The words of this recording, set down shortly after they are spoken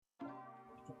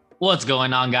What's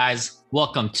going on, guys?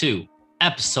 Welcome to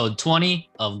episode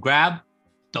 20 of Grab,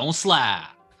 Don't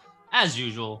Slap. As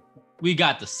usual, we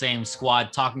got the same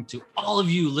squad talking to all of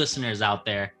you listeners out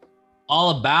there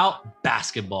all about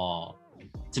basketball.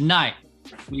 Tonight,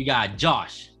 we got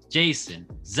Josh, Jason,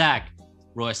 Zach,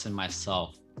 Royce, and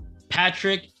myself,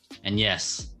 Patrick, and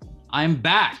yes, I'm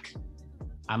back.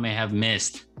 I may have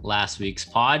missed last week's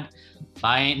pod, but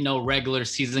I ain't no regular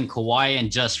season Kawhi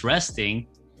and just resting.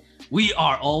 We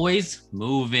are always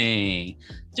moving.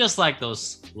 Just like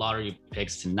those lottery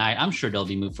picks tonight, I'm sure they'll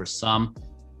be moved for some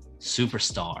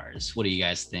superstars. What do you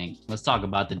guys think? Let's talk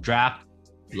about the draft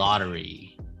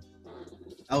lottery.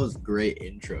 That was a great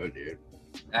intro, dude.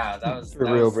 Yeah, that was For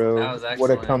real, bro. That was excellent.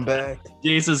 What a comeback.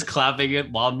 Jason's clapping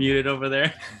it while muted over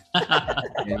there.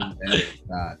 Getting better at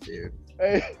that, dude.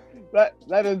 Hey,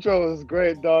 that intro was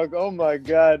great, dog. Oh my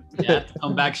god. You have to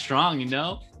come back strong, you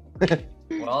know?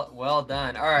 Well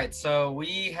done. All right, so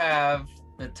we have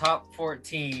the top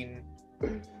 14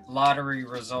 lottery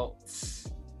results.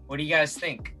 What do you guys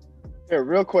think? Here,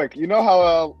 real quick. You know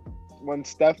how when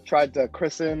Steph tried to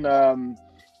christen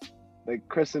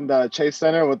Chase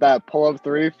Center with that pull-up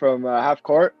three from half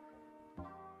court?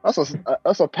 That's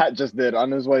what Pat just did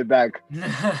on his way back.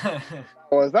 That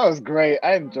was great.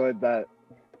 I enjoyed that.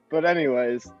 But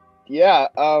anyways, yeah,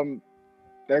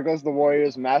 there goes the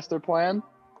Warriors' master plan.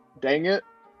 Dang it.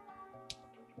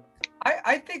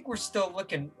 I think we're still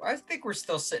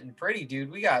sitting pretty,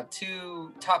 dude. We got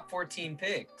two top 14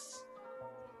 picks.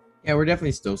 Yeah, we're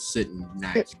definitely still sitting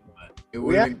nice, but it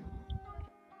would have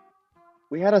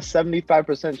We had a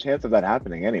 75% chance of that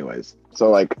happening anyways.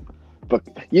 So, but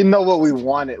you know what we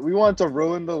wanted? We wanted to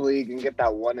ruin the league and get that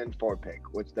 1-4 pick,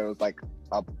 which there was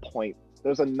a point.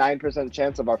 There's a 9%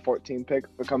 chance of our 14 pick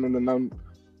becoming the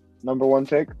number one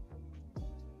pick.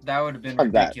 That would have been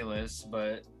Not that. ridiculous,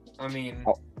 but I mean,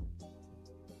 Oh.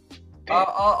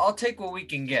 I'll take what we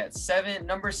can get.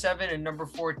 Number 7 and number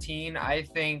 14. I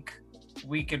think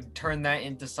we could turn that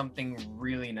into something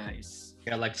really nice.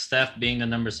 Yeah, like Steph being the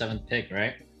number 7 pick,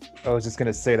 right? I was just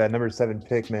gonna say that number 7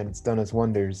 pick, man. It's done us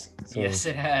wonders. So. Yes,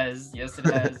 it has.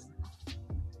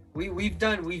 We've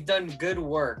done good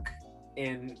work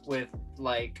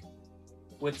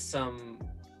with some,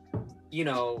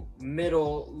 low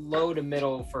to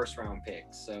middle first round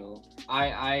picks. So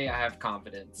I have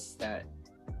confidence that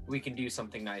we can do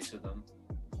something nice with them.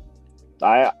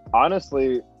 I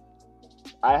honestly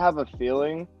have a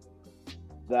feeling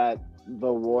that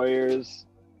the Warriors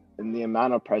and the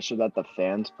amount of pressure that the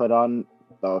fans put on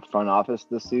the front office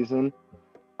this season,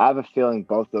 I have a feeling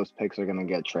both those picks are going to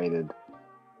get traded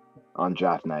on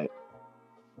draft night.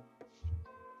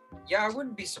 Yeah, I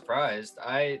wouldn't be surprised.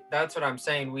 That's what I'm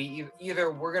saying. We're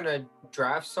going to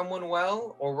draft someone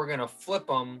well, or we're going to flip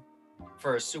them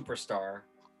for a superstar,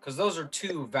 because those are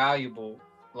two valuable,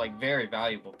 very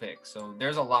valuable picks. So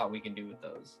there's a lot we can do with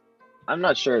those. I'm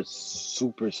not sure it's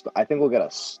superstar. I think we'll get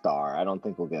a star. I don't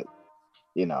think we'll get,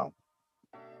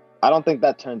 I don't think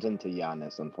that turns into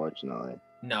Giannis, unfortunately.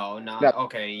 No, not. Yeah.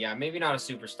 Okay, yeah, maybe not a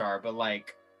superstar, but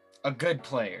a good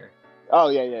player. Oh,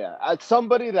 yeah.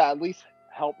 Somebody that at least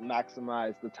help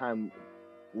maximize the time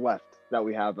left that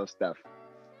we have of Steph.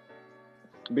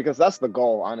 Because that's the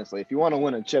goal, honestly. If you want to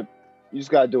win a chip, you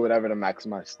just got to do whatever to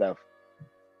maximize Steph.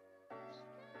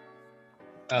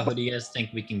 Who do you guys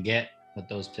think we can get with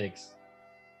those picks?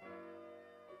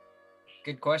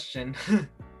 Good question.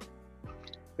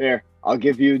 Here, I'll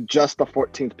give you just the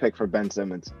 14th pick for Ben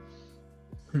Simmons.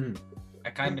 I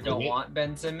kind of don't want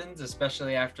Ben Simmons,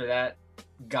 especially after that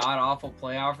god-awful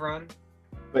playoff run.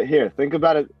 But here, think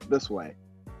about it this way.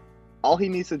 All he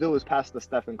needs to do is pass to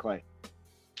Steph and Clay.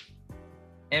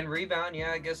 And rebound,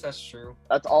 yeah, I guess that's true.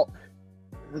 That's all.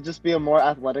 It'll just be a more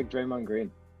athletic Draymond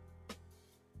Green.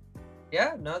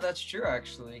 Yeah, no, that's true,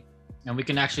 actually. And we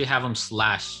can actually have him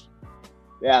slash.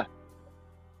 Yeah.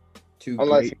 two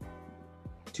Unless-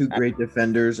 great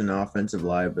defenders and offensive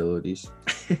liabilities.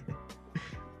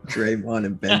 Draymond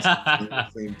and Ben on the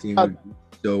same team would be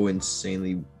so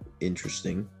insanely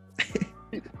interesting.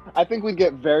 I think we'd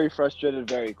get very frustrated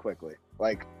very quickly.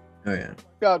 Oh yeah.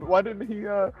 God, why didn't he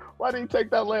take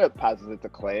that layup? Passes it to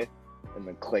Clay, and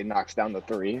then Clay knocks down the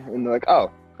three, and they're like,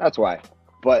 oh, that's why.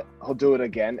 But he'll do it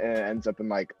again, and it ends up in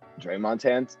Draymond's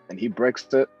hands, and he bricks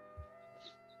it.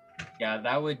 Yeah,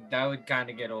 that would kind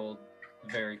of get old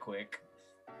very quick.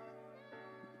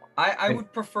 I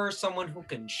would prefer someone who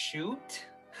can shoot.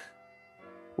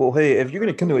 Well, hey, if you're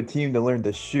going to come to a team to learn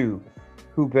to shoot,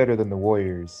 who better than the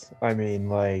Warriors? I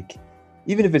mean,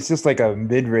 even if it's just a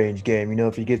mid-range game,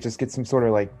 if you just get some sort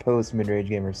of post mid-range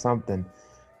game or something.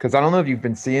 Because I don't know if you've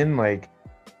been seeing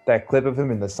that clip of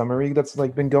him in the summer league that's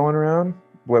been going around.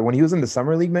 when he was in the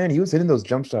summer league, man, he was hitting those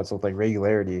jump shots with like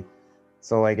regularity.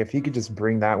 So like if he could just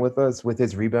bring that with us with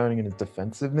his rebounding and his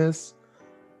defensiveness,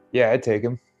 yeah, I'd take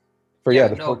him. For Yeah,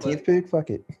 the no, 14th pick, fuck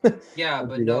it. Yeah, I'll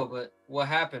but do no, that. but what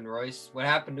happened, Royce? What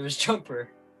happened to his jumper?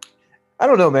 I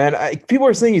don't know, man. People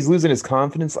are saying he's losing his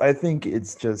confidence. I think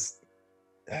it's just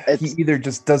he It's- either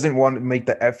just doesn't want to make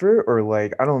the effort or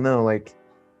like I don't know, like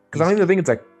because I don't even think it's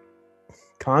like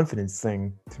confidence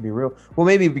thing to be real. Well,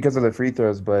 maybe because of the free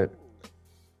throws, but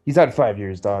he's had 5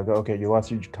 years, dog. Okay, you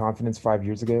lost your confidence 5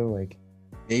 years ago, like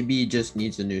Maybe he just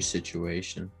needs a new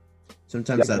situation.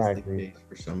 Sometimes Yeah, I that's the agree. case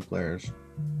for some players.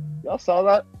 Y'all saw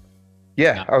that?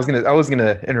 yeah. I was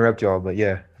gonna interrupt y'all, but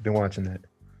yeah, I've been watching that.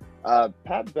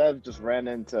 Pat Bev just ran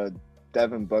into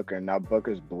Devin Booker, and now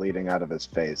Booker's bleeding out of his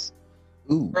face.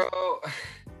 Ooh, Bro,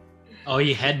 Oh,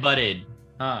 he headbutted.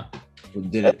 Huh.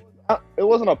 did it? It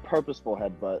wasn't a purposeful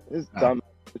headbutt. His Ah. dumb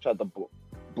tried to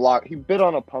block. He bit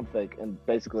on a pump fake and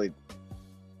basically,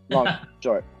 long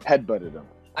short, headbutted him.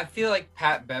 I feel like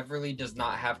Pat Beverly does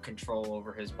not have control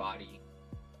over his body.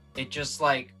 It just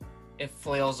like it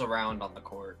flails around on the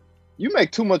court. You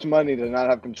make too much money to not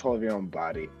have control of your own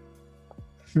body.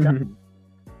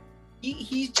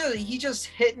 He's just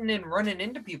hitting and running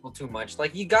into people too much.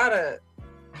 Like you gotta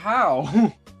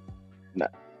how? No.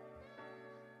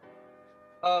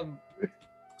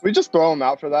 We just throw him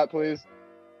out for that, please.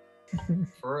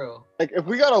 For real. Like, if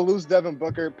we gotta lose Devin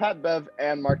Booker, Pat Bev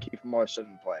and Markieff Morris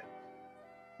shouldn't play.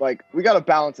 Like, we gotta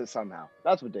balance it somehow.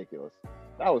 That's ridiculous.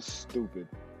 That was stupid.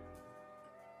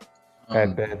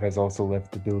 Pat Bev has also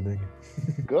left the building.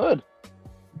 Good.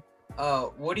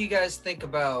 What do you guys think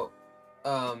about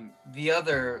the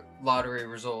other lottery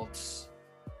results?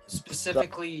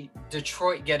 Specifically,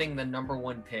 Detroit getting the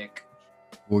 #1 pick.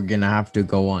 We're gonna have to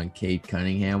go on Cade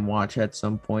Cunningham watch at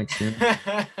some point soon.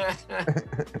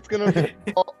 It's gonna be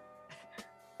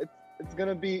it's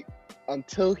gonna be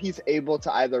until he's able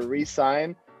to either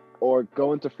re-sign or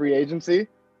go into free agency.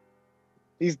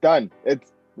 He's done.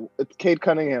 It's Cade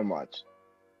Cunningham watch.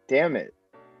 Damn it.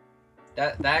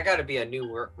 That got to be a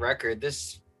new record.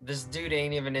 This dude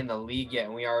ain't even in the league yet,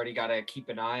 and we already got to keep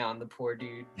an eye on the poor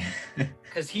dude.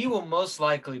 Because he will most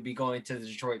likely be going to the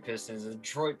Detroit Pistons. The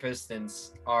Detroit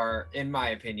Pistons are, in my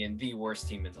opinion, the worst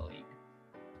team in the league.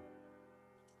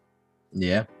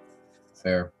 Yeah,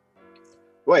 fair.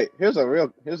 Wait, here's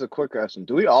a quick question.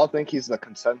 Do we all think he's the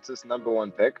consensus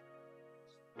 #1 pick?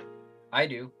 I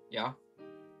do, yeah.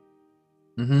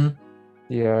 Mm-hmm.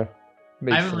 Yeah.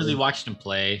 I haven't really watched him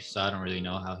play, so I don't really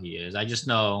know how he is. I just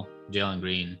know Jalen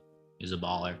Green is a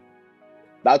baller.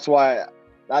 That's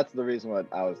the reason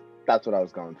that's what I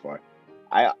was going for.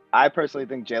 I personally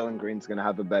think Jalen Green's gonna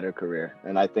have a better career,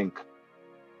 and I think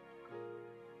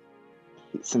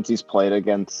since he's played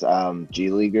against G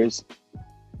Leaguers,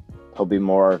 he'll be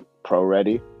more pro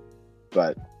ready.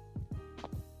 But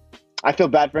I feel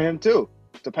bad for him too,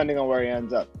 depending on where he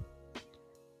ends up.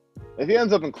 If he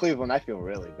ends up in Cleveland, I feel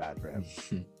really bad for him.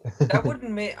 That wouldn't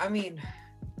make, I mean,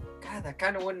 God, that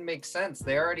kind of wouldn't make sense.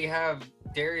 They already have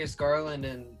Darius Garland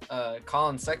and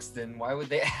Colin Sexton. Why would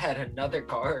they add another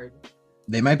guard?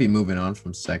 They might be moving on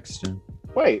from Sexton.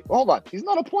 Wait, hold on. He's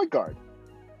not a point guard.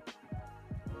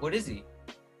 What is he?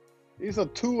 He's a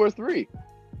 2 or 3.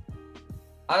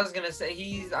 I was gonna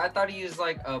say I thought he was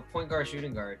like a point guard,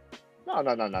 shooting guard. No.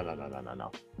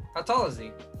 How tall is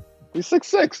he? He's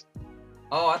 6'6".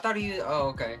 Oh, I thought he. Oh,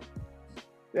 okay.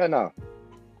 Yeah, no.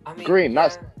 I mean, Green, yeah.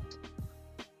 not.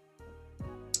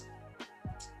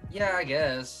 Yeah, I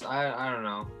guess. I don't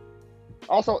know.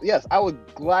 Also, yes, I would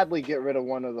gladly get rid of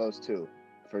one of those two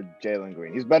for Jalen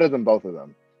Green. He's better than both of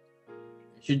them.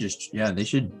 They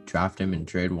should draft him and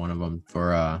trade one of them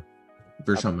for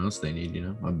something else they need,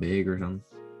 a big or something.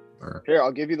 Or Here,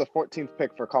 I'll give you the 14th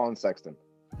pick for Colin Sexton.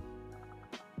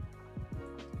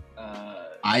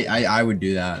 I would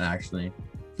do that actually.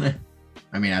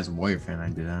 I mean, as a Warrior fan,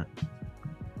 I'd do that.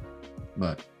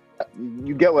 But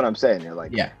You get what I'm saying. You're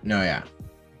like, yeah.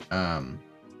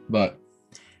 But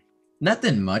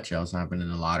nothing much else happened in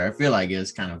the lottery. I feel like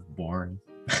it's kind of boring.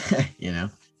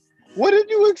 What did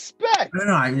you expect? I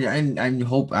don't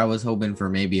know. I was hoping for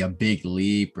maybe a big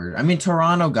leap, or I mean,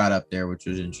 Toronto got up there, which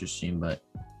was interesting, but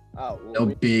Oh, no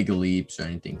big leaps or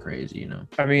anything crazy,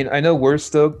 I mean, I know we're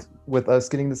stoked with us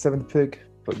getting the 7th pick,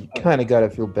 but you kind of got to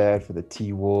feel bad for the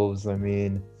T-Wolves. I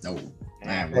mean, No.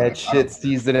 that shit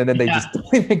season, and then they just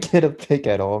don't even get a pick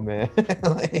at all, man.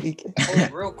 Like,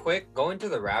 Real quick, going to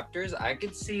the Raptors, I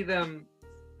could see them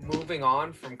moving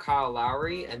on from Kyle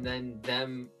Lowry, and then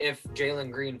them, if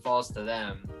Jalen Green falls to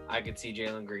them, I could see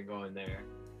Jalen Green going there.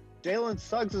 Jalen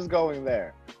Suggs is going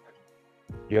there.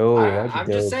 yo, I'm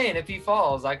just saying, if he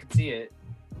falls, I could see it.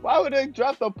 Why would they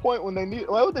draft the point when they need?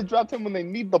 Why would they draft him when they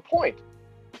need the point?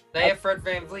 They have Fred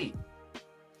Van Vliet.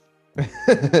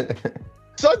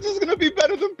 Suggs is gonna be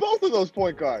better than both of those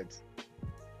point guards.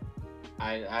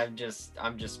 I'm just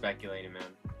speculating, man.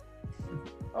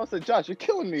 I was like, Josh, you're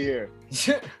killing me here.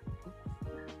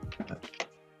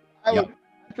 Yep.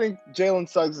 I think Jalen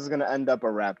Suggs is gonna end up a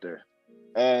Raptor,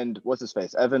 and what's his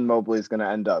face? Evan Mobley is gonna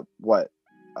end up what?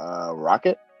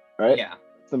 Rocket, right? Yeah,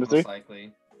 Number most 3.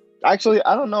 likely. Actually,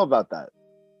 I don't know about that.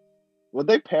 Would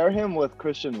they pair him with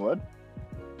Christian Wood?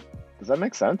 Does that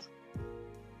make sense?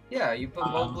 Yeah, you put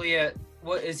Mobley at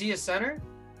what? Is he a center?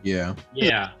 Yeah.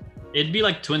 Yeah, it'd be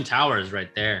like Twin Towers right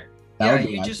there. That Yeah, would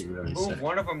be you actually just really move sick.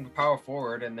 one of them to power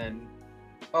forward, and then.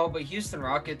 Oh, but Houston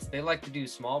Rockets, they like to do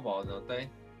small ball, don't they?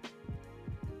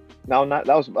 No, not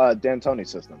that was D'Antoni's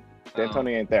system. Oh.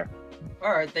 D'Antoni ain't there.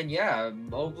 All right, then yeah,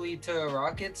 Mobley to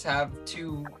Rockets have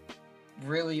 2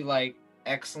 really like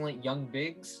excellent young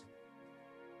bigs.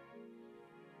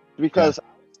 Because I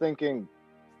was thinking,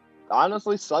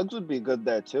 honestly, Suggs would be good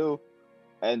there too.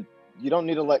 And you don't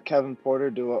need to let Kevin Porter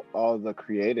do all the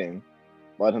creating.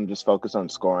 Let him just focus on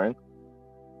scoring.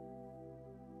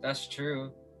 That's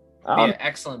true. I Be don't- an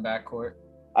excellent backcourt.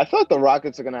 I feel like the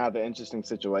Rockets are going to have an interesting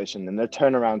situation, and their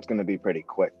turnaround's going to be pretty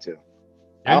quick too.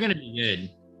 They're gonna be good.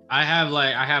 I have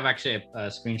actually a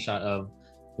screenshot of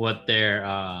what their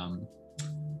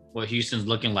what Houston's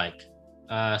looking like.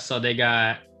 So they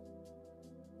got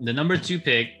the number 2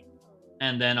 pick,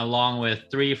 and then along with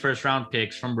 3 first-round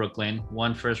picks from Brooklyn,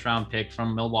 1 first-round pick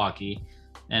from Milwaukee,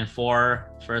 and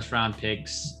 4 first-round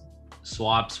picks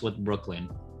swaps with Brooklyn.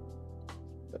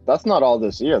 That's not all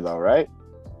this year, though, right?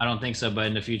 I don't think so, but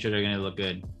in the future they're gonna look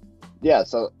good. Yeah,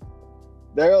 so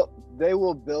they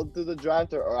will build through the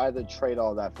draft or either trade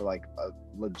all that for like a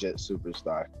legit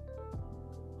superstar.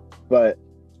 But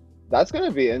that's going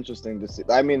to be interesting to see.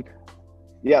 I mean,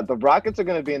 yeah, the Rockets are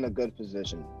going to be in a good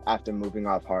position after moving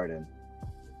off Harden.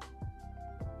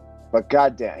 But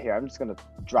goddamn, here, I'm just going to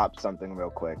drop something real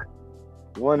quick.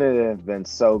 Wouldn't it have been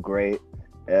so great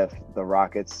if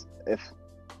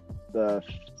the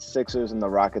Sixers and the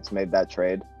Rockets made that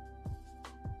trade?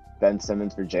 Ben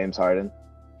Simmons for James Harden.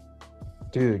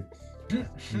 Dude,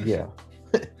 yeah.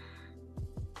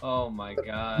 Oh my Can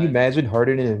you god. imagine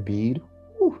Harden and Embiid?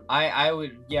 I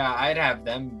would, yeah, I'd have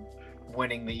them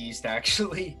winning the East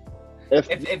actually. If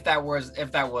If that was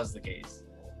the case.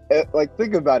 like,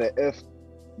 think about it. If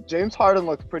James Harden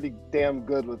looks pretty damn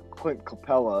good with Clint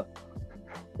Capella,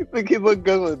 you think he'd look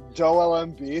good with Joel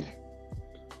Embiid?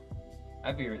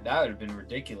 That would have been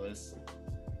ridiculous.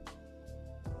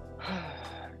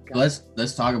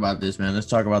 Let's talk about this, man. Let's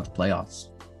talk about the playoffs.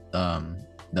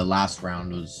 The last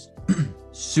round was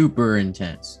super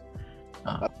intense.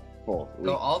 Full.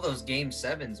 So all those game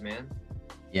 7s, man.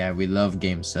 Yeah, we love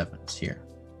game 7s here.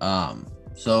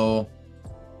 So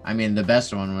I mean, the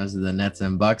best one was the Nets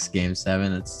and Bucks game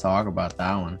 7. Let's talk about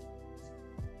that one.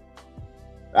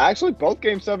 Actually, both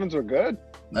game 7s were good.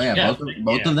 Oh, yeah, Yeah,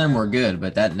 both yeah. of them were good,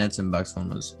 but that Nets and Bucks one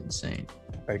was insane.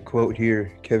 I quote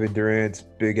here, Kevin Durant's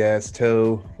big ass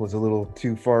toe was a little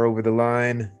too far over the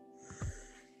line.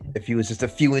 If he was just a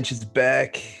few inches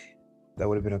back, that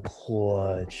would have been a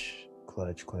clutch You know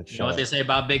what shot. they say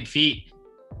about big feet?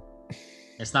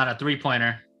 It's not a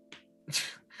 3-pointer.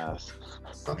 Yes.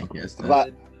 I guess that-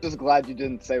 But just glad you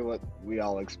didn't say what we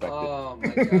all expected. Oh my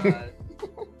god.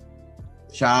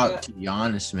 Shout out to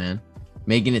Giannis, man,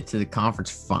 making it to the conference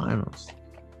finals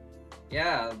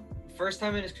Yeah, first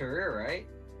time in his career, right?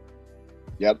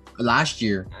 last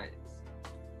year Nice.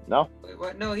 No, Wait,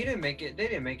 what? No, he didn't make it. They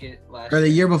didn't make it last or the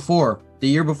year. year before. The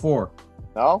year before.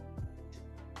 no.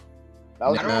 That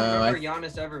was I don't Uh, remember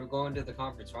Giannis ever going to the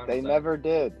conference finals. they though. never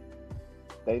did.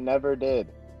 They never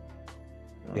did.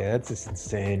 Yeah, that's just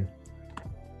insane.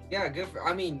 Yeah, good.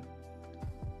 I mean,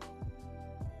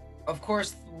 of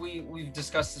course, we've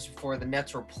discussed this before. The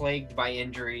Nets were plagued by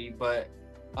injury, but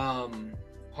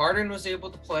Harden was able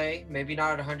to play. Maybe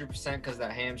not at 100% because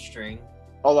that hamstring.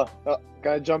 Hold on.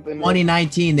 Can I jump in?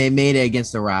 2019, they made it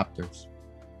against the Raptors.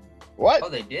 What? Oh,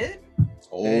 they did?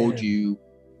 Told Damn. you.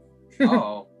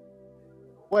 Oh,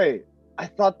 Wait, I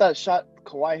thought that shot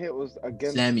Kawhi hit was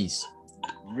against. Semis.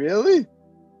 Really?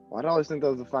 Why do I always think that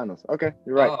was the finals? Okay,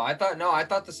 you're right. Oh, I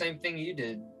thought the same thing you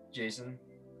did, Jason.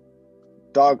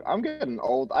 Dog, I'm getting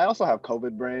old. I also have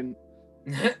COVID brain.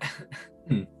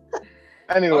 Okay,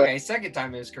 Anyway, second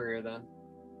time in his career then.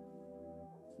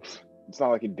 it's not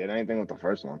like he did anything with the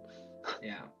first one.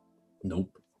 Yeah.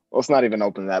 Nope. Let's not even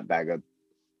open that bag of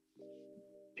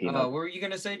peanuts. What were you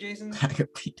gonna say, Jason?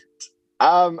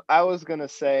 I was gonna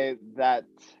say that.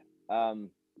 Damn,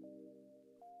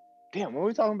 what were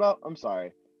we talking about? I'm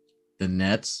sorry. The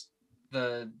Nets.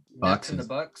 The Bucks Nets and the is-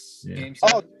 Bucks yeah. game Oh,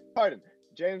 7. Harden.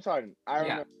 James Harden. I Yeah.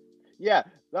 remember. Yeah,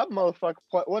 that motherfucker,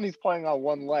 when he's playing on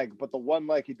one leg, but the one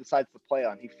leg he decides to play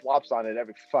on, he flops on it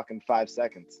every fucking 5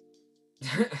 seconds.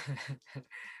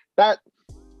 That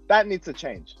needs to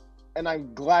change. And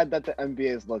I'm glad that the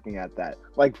NBA is looking at that.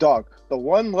 Like, dog, the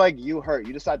one leg you hurt,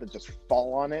 you decide to just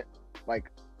fall on it.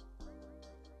 Like,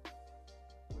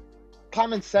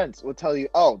 common sense would tell you,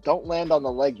 oh, don't land on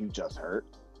the leg you just hurt.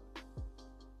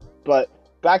 But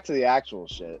back to the actual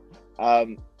shit.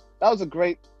 That was a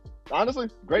great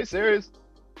series.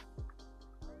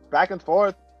 Back and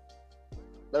forth.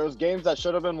 There was games that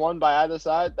should have been won by either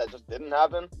side that just didn't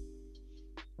happen.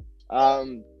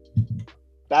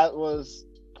 That was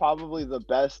probably the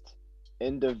best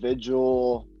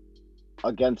individual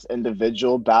against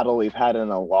individual battle we've had in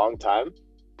a long time.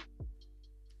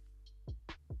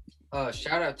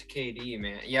 Shout out to KD,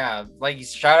 man. Yeah, like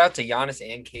shout out to Giannis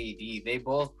and KD. They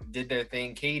both did their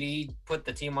thing. KD put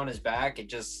the team on his back. It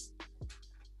just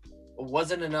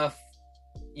wasn't enough,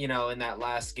 in that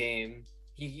last game.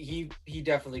 He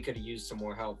definitely could have used some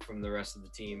more help from the rest of the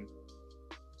team.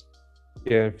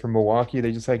 Yeah, from Milwaukee,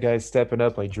 they just had guys stepping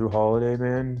up like Drew Holiday,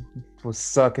 man, was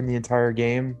sucking the entire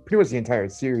game, pretty much the entire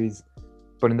series.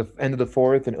 But in the end of the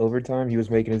fourth and overtime, he was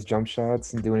making his jump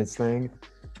shots and doing his thing.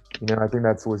 I think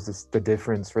that was just the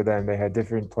difference for them. They had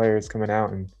different players coming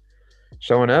out and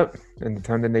showing up in the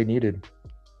time that they needed.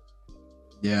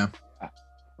 Yeah.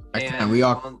 And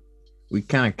We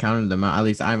kind of counted them out. At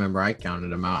least I remember I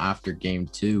counted them out after game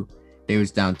 2. They was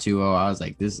down 2-0. I was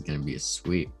like, this is going to be a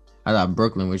sweep. I thought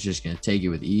Brooklyn was just going to take it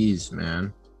with ease,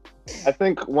 man. I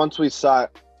think once we saw,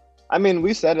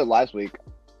 we said it last week.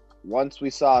 Once we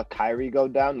saw Kyrie go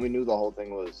down, we knew the whole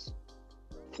thing was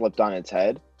flipped on its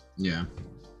head. Yeah.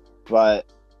 But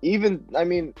you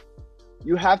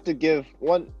have to give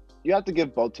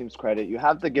both teams credit. You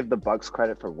have to give the Bucks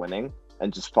credit for winning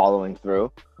and just following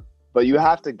through. But you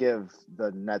have to give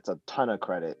the Nets a ton of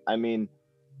credit. In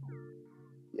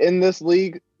this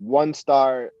league, one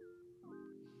star,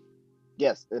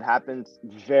 yes, it happens,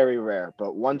 very rare,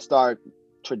 but one star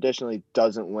traditionally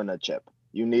doesn't win a chip.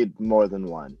 You need more than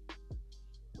one.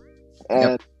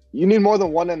 And You need more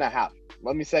than 1.5.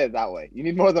 Let me say it that way. You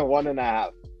need more than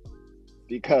 1.5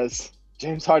 because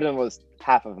James Harden was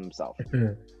half of himself.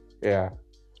 Yeah.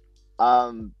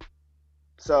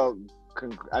 So,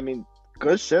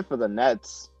 good shit for the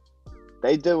Nets.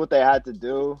 They did what they had to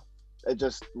do. It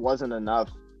just wasn't enough.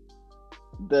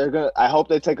 I hope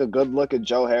they take a good look at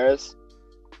Joe Harris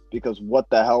because what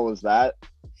the hell was that?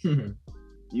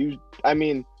 You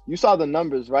saw the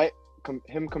numbers, right?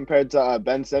 Him compared to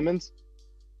Ben Simmons.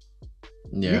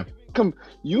 Yeah.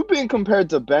 You being compared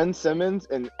to Ben Simmons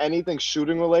in anything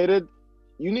shooting related,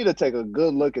 you need to take a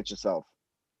good look at yourself.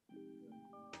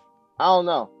 I don't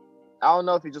know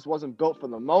if he just wasn't built for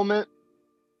the moment.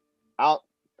 I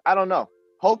don't know.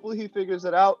 Hopefully he figures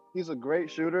it out. He's a great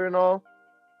shooter and all.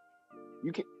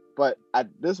 But at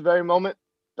this very moment,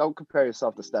 don't compare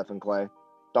yourself to Stephen Clay.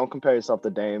 Don't compare yourself to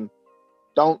Dame.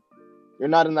 You're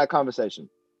not in that conversation.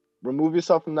 Remove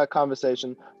yourself from that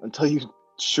conversation until you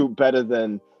shoot better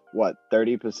than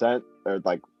 30% or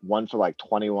like 1 for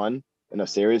 21 in a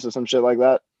series or some shit like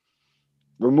that.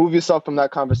 Remove yourself from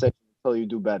that conversation until you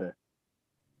do better.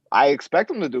 I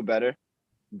expect him to do better,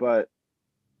 but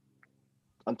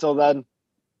until then,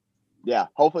 yeah,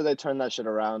 hopefully they turn that shit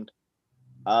around.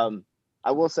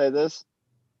 I will say this.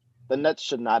 The Nets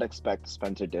should not expect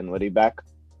Spencer Dinwiddie back.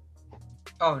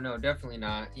 Oh no, definitely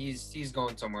not. He's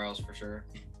going somewhere else for sure.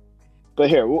 But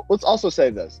here, let's also say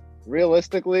this.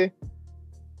 Realistically,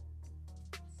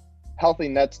 healthy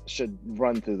Nets should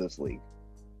run through this league.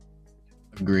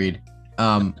 Agreed.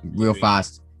 Real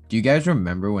fast. Do you guys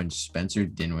remember when Spencer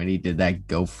Dinwiddie did that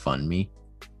GoFundMe?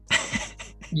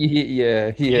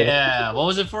 Yeah. What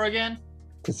was it for again?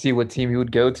 To see what team he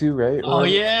would go to, right? Oh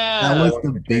yeah. That was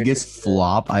the biggest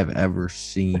flop I've ever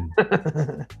seen.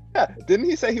 Yeah, didn't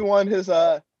he say he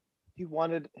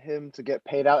wanted him to get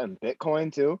paid out in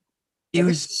Bitcoin too? It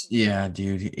was, yeah,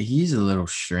 dude. He's a little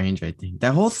strange, I think.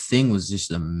 That whole thing was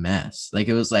just a mess. Like,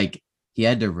 it was like he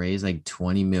had to raise like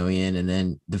 20 million and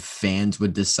then the fans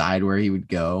would decide where he would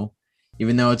go.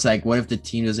 Even though it's like, what if the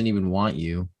team doesn't even want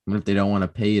you? What if they don't want to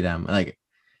pay them? Like,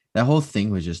 that whole thing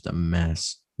was just a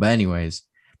mess. But anyways,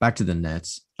 back to the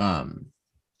Nets.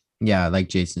 Yeah, like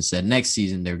Jason said, next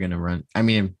season they're gonna run.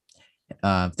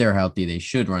 If they're healthy, they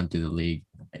should run through the league.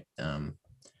 I'm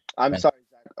sorry,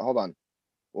 Zach. Hold on.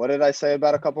 What did I say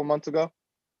about a couple months ago?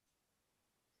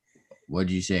 What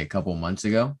did you say a couple months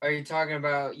ago? Are you talking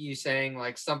about you saying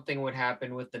like something would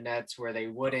happen with the Nets where they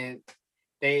wouldn't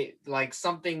they like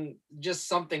something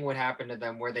would happen to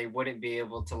them where they wouldn't be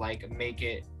able to like make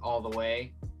it all the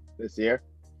way this year.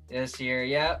 this year.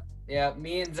 Yeah.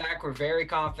 Me and Zach were very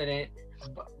confident.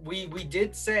 We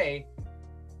did say,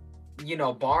 you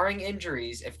know, barring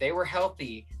injuries, if they were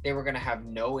healthy, they were gonna have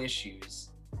no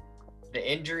issues.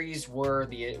 The injuries were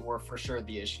for sure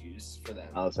the issues for them.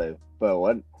 I'll say, but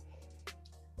what?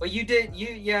 But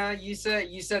you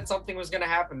said something was gonna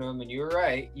happen to him, and you were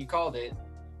right. You called it.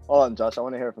 Hold on, Josh. I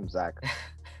want to hear from Zach.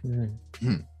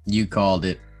 You called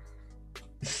it.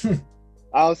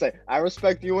 I'll say, I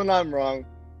respect you when I'm wrong.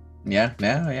 Yeah.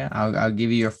 I'll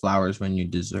give you your flowers when you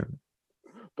deserve it.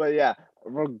 But yeah,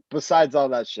 besides all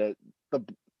that shit,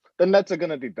 the Nets are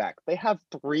gonna be back. They have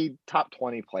 3 top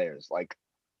 20 players. Like,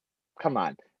 come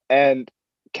on. And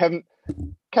Kevin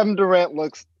Durant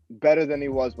looks better than he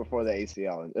was before the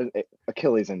ACL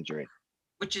Achilles injury.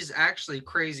 Which is actually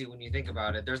crazy when you think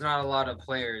about it. There's not a lot of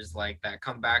players like that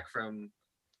come back from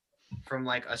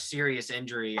like a serious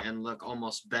injury and look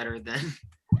almost better than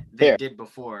they did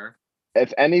before.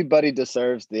 If anybody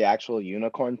deserves the actual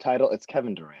unicorn title, it's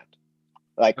Kevin Durant.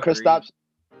 Like, Kristaps,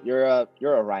 you're a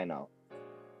rhino.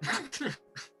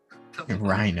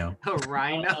 Rhino. A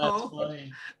rhino?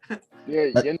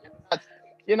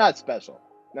 You're not special.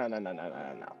 No.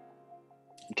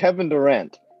 Kevin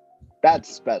Durant,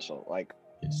 that's special. Like,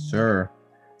 Yes, sir.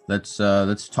 Let's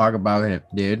talk about it,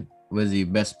 dude. Was he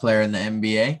best player in the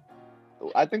NBA?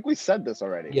 I think we said this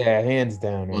already. Yeah, hands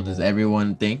down. Well, does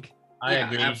everyone think? I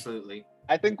agree. Absolutely.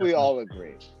 I think we all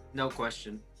agree. No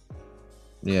question.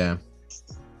 Yeah.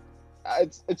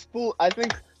 It's fool. I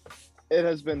think it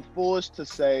has been foolish to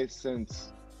say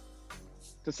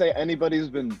anybody's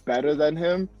been better than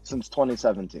him since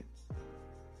 2017.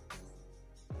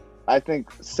 I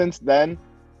think since then,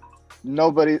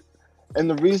 nobody. And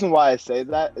the reason why I say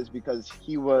that is because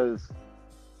he was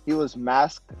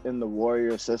masked in the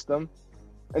Warrior system,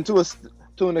 and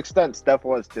to an extent, Steph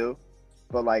was too.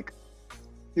 But like,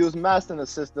 he was masked in a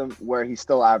system where he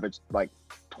still averaged like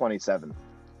 27.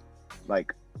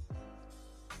 Like,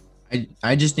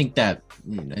 I just think that,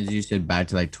 as you said, back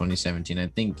to like 2017, I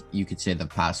think you could say the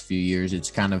past few years, it's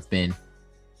kind of been,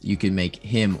 you could make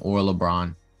him or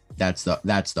LeBron. That's the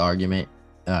argument,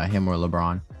 him or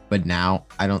LeBron. But now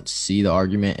I don't see the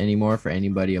argument anymore for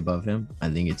anybody above him. I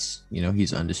think it's,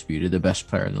 he's undisputed, the best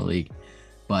player in the league.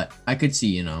 But I could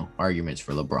see, arguments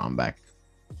for LeBron back.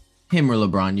 Him or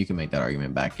LeBron, you can make that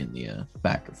argument back in the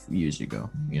back a few years ago,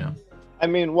 I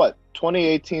mean, what,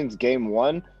 2018's game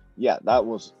 1? Yeah, that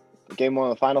was game 1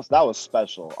 of the finals. That was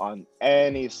special on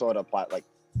any sort of plot, like,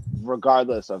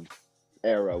 regardless of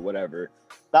era, whatever.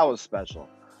 That was special.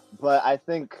 But I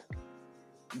think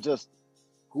just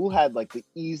who had like the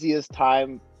easiest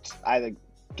time either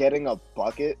getting a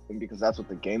bucket, and because that's what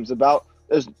the game's about,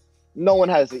 no one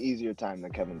has the easier time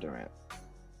than Kevin Durant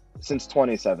since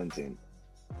 2017.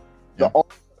 Yeah.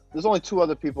 There's only 2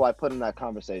 other people I put in that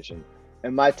conversation,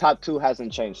 and my top 2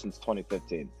 hasn't changed since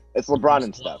 2015. It's LeBron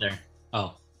and Steph. There.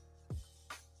 Oh,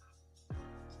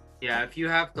 Yeah, if you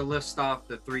have to list off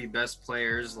the 3 best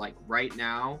players like right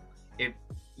now, if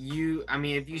you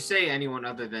say anyone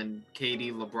other than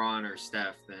KD, LeBron, or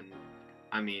Steph, then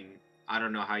I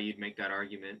don't know how you'd make that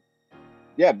argument.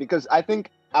 Yeah, because I think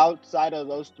outside of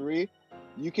those 3,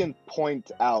 you can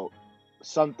point out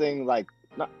something like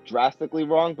not drastically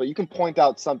wrong, but you can point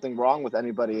out something wrong with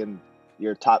anybody in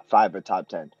your top 5 or top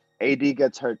 10. AD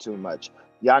gets hurt too much.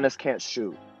 Giannis can't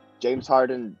shoot. James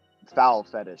Harden foul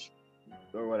fetish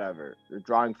or whatever. Or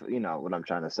drawing, what I'm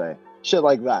trying to say. Shit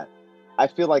like that. I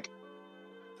feel like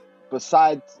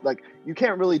besides, like, you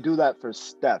can't really do that for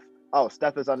Steph. Oh,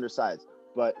 Steph is undersized,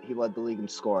 but he led the league in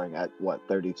scoring at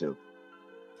 32,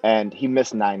 and he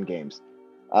missed 9 games.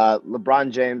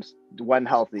 LeBron James, when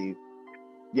healthy,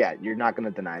 yeah, you're not going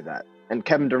to deny that. And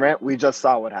Kevin Durant, we just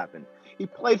saw what happened. He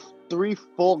played 3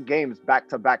 full games back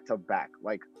to back to back.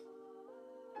 Like,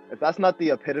 if that's not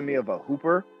the epitome of a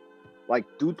hooper, like,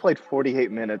 dude played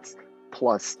 48 minutes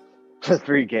plus for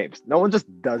 3 games. No one just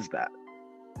does that.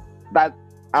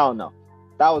 I don't know.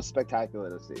 That was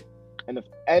spectacular to see. And if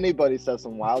anybody says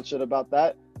some wild shit about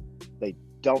that, they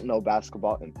don't know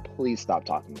basketball, and please stop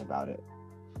talking about it.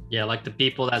 yeah, like the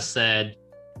people that said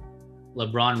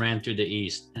LeBron ran through the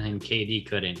East and then KD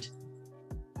couldn't.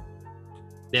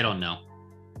 They don't know.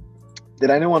 Did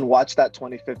anyone watch that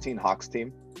 2015 Hawks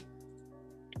team?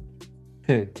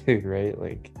 Dude, right?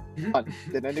 Like,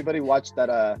 Did anybody watch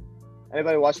that?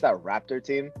 Anybody watch that Raptor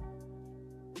team?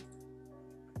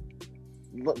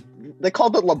 They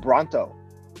called it LeBronto.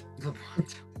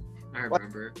 I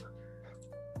remember.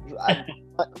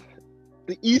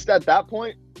 The East at that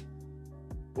point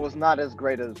was not as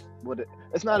great as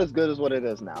it's not as good as what it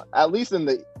is now. At least in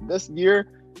this year,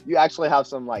 you actually have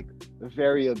some like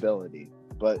variability.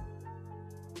 But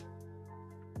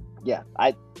yeah,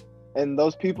 and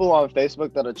those people on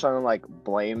Facebook that are trying to like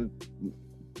blaming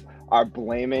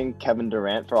Kevin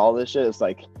Durant for all this shit. It's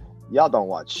like, y'all don't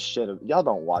watch shit. Y'all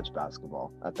don't watch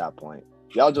basketball at that point.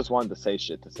 Y'all just wanted to say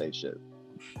shit to say shit.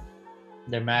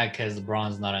 They're mad because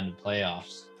LeBron's not in the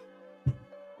playoffs.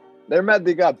 They're mad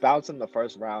they got bounced in the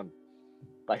first round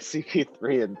by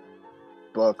CP3 and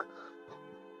Book.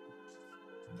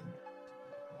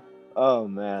 Oh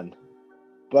man.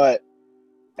 But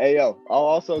hey yo, I'll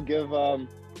also give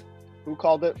who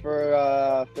called it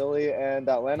for Philly and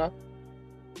Atlanta?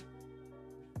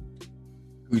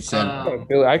 Who said?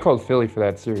 I called Philly for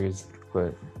that series,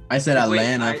 but I said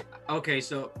Atlanta. Okay,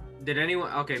 so did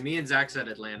anyone? Okay, me and Zach said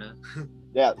Atlanta.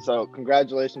 Yeah, so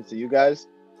congratulations to you guys.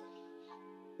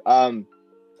 I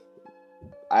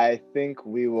think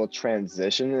we will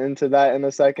transition into that in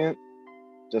a second,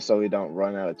 just so we don't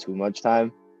run out of too much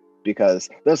time, because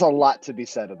there's a lot to be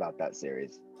said about that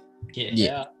series.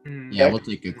 Yeah. Yeah, we'll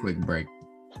take a quick break.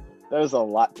 There's a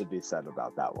lot to be said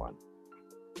about that one.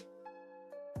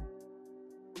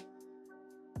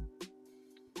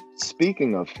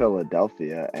 Speaking of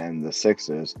Philadelphia and the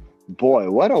Sixers,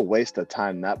 boy, what a waste of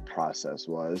time that process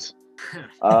was.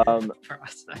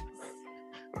 Process.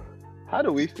 How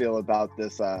do we feel about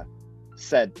this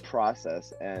said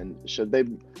process, and should they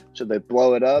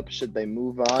blow it up? Should they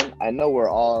move on? I know we're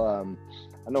all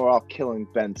killing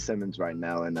Ben Simmons right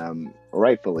now, and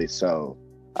rightfully so.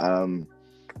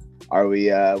 Are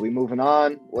we moving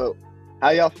on? Well,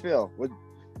 how y'all feel?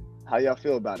 How y'all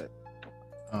feel about it?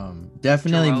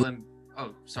 Definitely.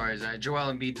 Sorry, Zach.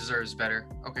 Joel Embiid deserves better.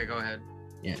 Okay, go ahead.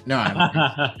 Yeah, no,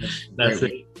 That's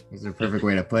it. It's a perfect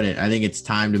way to put it. I think it's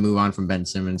time to move on from Ben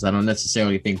Simmons. I don't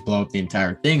necessarily think blow up the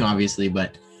entire thing, obviously,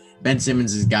 but Ben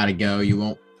Simmons has got to go. You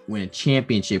won't win a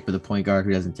championship with a point guard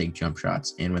who doesn't take jump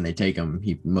shots, and when they take them,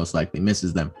 he most likely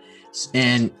misses them.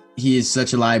 And he is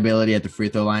such a liability at the free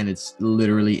throw line. It's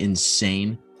literally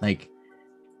insane, like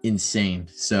insane.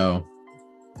 So,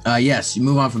 yes, you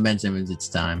move on from Ben Simmons. It's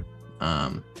time.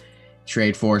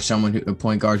 Trade for someone a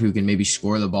point guard who can maybe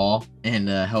score the ball and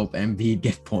help Embiid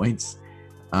get points.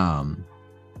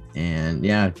 And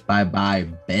yeah, bye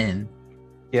Ben.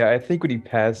 yeah, I think when he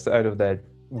passed out of that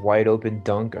wide open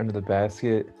dunk under the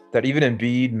basket that even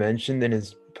Embiid mentioned in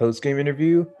his post game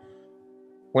interview,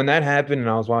 when that happened and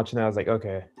I was watching that, I was like,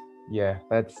 okay, yeah,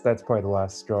 that's probably the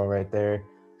last straw right there.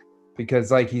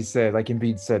 Because like he said, like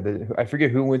Embiid said, that I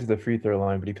forget who went to the free throw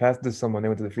line, but he passed it to someone, they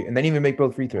went to the free, and they didn't even make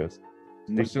both free throws.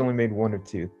 They still only made one or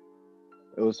two.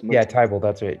 It was Tybalt,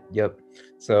 that's right. Yep.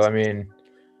 So I mean,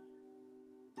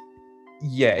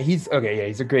 yeah, he's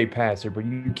a great passer, but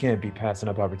you can't be passing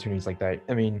up opportunities like that.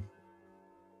 I mean,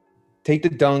 take the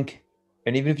dunk,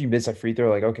 and even if you miss a free throw,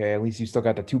 like, okay, at least you still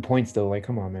got the 2 points though. Like,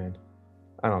 come on, man.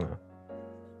 I don't know.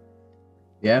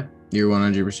 Yeah, you're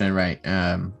 100% right.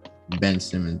 Ben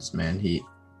Simmons, man,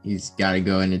 he's got to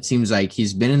go, and it seems like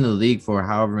he's been in the league for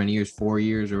however many years, 4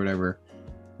 years or whatever.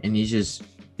 And his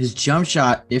jump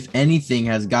shot, if anything,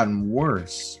 has gotten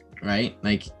worse, right?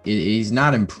 Like he's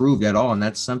not improved at all. And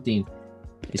that's something,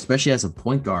 especially as a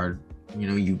point guard,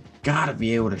 you got to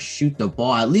be able to shoot the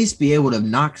ball, at least be able to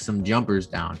knock some jumpers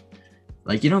down.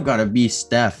 Like you don't got to be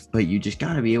Steph, but you just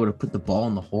got to be able to put the ball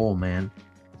in the hole, man.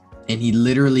 And he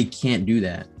literally can't do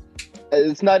that.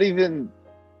 It's not even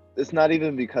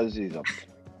because he's a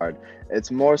guard. It's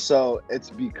more so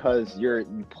it's because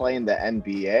you play in the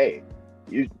NBA.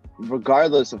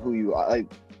 Regardless of who you are,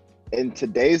 like in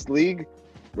today's league,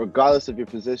 regardless of your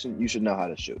position, you should know how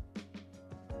to shoot.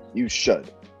 You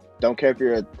should. Don't care if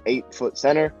you're an 8-foot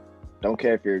center. Don't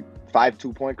care if you're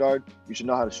 5'2" point guard. You should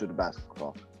know how to shoot a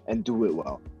basketball and do it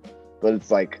well. But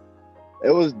it's like,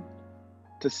 it was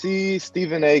to see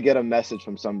Stephen A get a message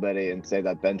from somebody and say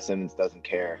that Ben Simmons doesn't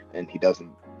care and he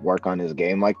doesn't work on his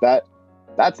game like that.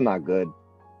 That's not good.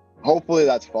 Hopefully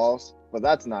that's false, but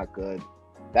that's not good.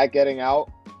 That getting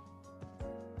out.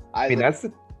 I mean, that's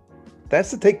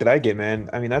the take that I get, man.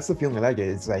 I mean, that's the feeling that I get.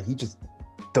 It's like he just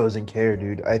doesn't care,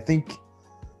 dude. I think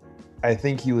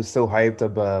he was so hyped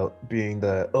about being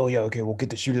we'll get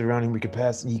the shooters around him. We could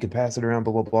pass, and he could pass it around,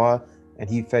 blah blah blah. And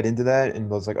he fed into that and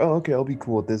was like, oh, okay, I'll be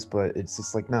cool with this. But it's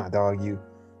just like, nah, dog.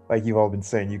 Like you've all been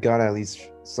saying, you gotta at least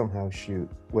somehow shoot,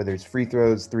 whether it's free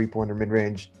throws, 3-pointer, mid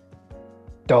range,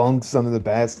 dunks under the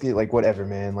basket, like whatever,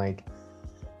 man. Like.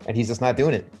 And he's just not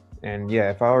doing it. And yeah,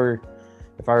 if I were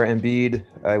Embiid,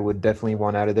 I would definitely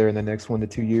want out of there in the next 1 to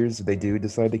 2 years if they do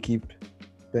decide to keep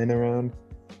Ben around.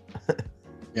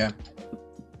 Yeah.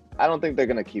 I don't think they're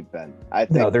gonna keep Ben. I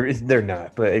think No, they're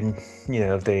not. But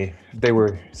if they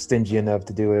were stingy enough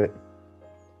to do it,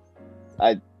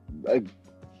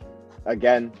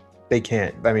 again, they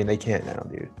can't. I mean, they can't now,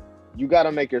 dude. you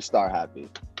gotta make your star happy.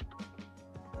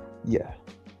 Yeah.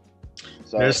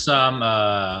 So There's some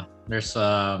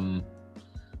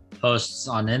posts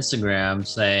on Instagram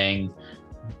saying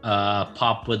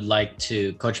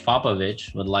Coach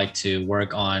Popovich would like to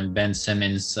work on Ben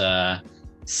Simmons'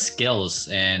 skills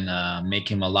and make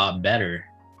him a lot better.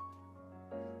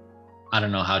 I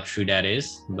don't know how true that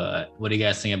is, but what do you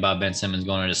guys think about Ben Simmons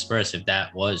going to the Spurs if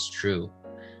that was true?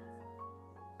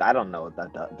 I don't know what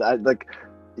that does.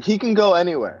 He can go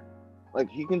anywhere. Like,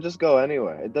 he can just go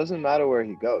anywhere. It doesn't matter where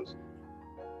he goes.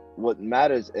 What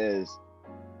matters is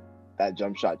that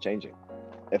jump shot changing.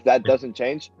 If that doesn't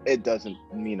change, it doesn't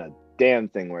mean a damn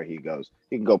thing where he goes.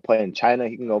 He can go play in China.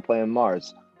 He can go play in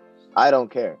Mars. I don't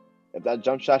care. If that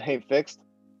jump shot ain't fixed,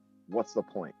 what's the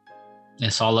point?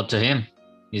 It's all up to him.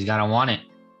 He's got to want it.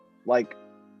 Like,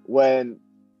 when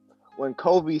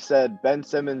Kobe said Ben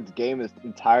Simmons' game is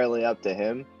entirely up to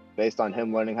him based on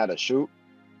him learning how to shoot,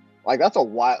 like, that's a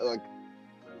wild, like,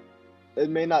 it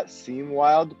may not seem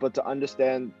wild, but to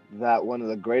understand that one of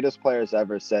the greatest players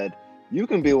ever said, you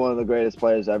can be one of the greatest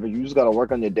players ever, you just got to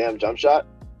work on your damn jump shot,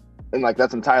 and, like,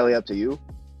 that's entirely up to you,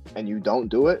 and you don't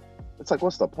do it, it's like,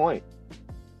 what's the point?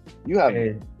 You have...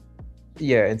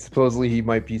 And supposedly he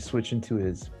might be switching to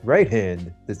his right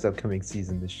hand this upcoming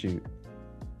season to shoot.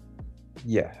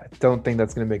 Yeah, I don't think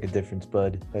that's going to make a difference,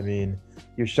 bud. I mean,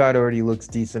 your shot already looks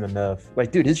decent enough.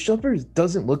 Like, dude, his jumper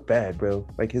doesn't look bad, bro.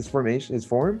 Like, his form, it's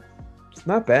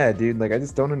not bad, dude. Like, I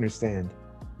just don't understand.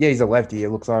 Yeah, he's a lefty. It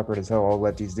looks awkward as hell. All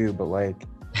lefties do, but like...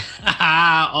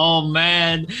 Oh,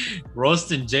 man.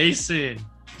 Roasting Jason.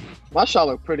 My shot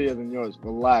look prettier than yours.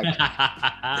 Relax.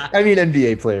 I mean,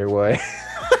 NBA player, why?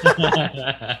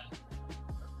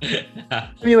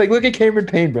 I mean, like, look at Cameron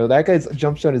Payne, bro. That guy's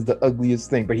jump shot is the ugliest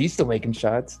thing, but he's still making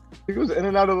shots. He was in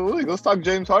and out of the league. Let's talk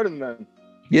James Harden then.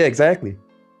 Yeah, exactly.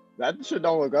 That shit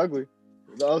don't look ugly.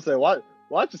 I'll say, watch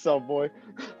yourself, boy.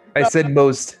 I said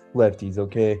most lefties,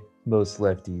 okay? Most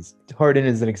lefties. Harden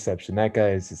is an exception. That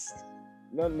guy is just...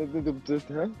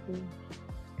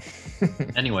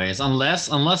 Anyways, unless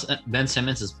Ben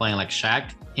Simmons is playing like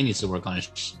Shaq, he needs to work on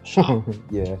his shot.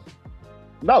 Yeah.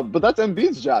 No, but that's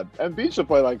Embiid's job. Embiid should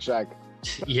play like Shaq.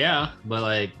 Yeah, but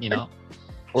like,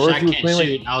 Or if Shaq he was can't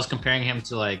playing shoot. I was comparing him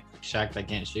to like Shaq that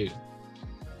can't shoot.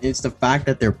 It's the fact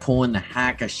that they're pulling the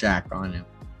hack of Shaq on him.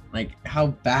 Like, how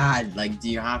bad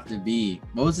do you have to be?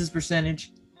 What was his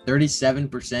percentage?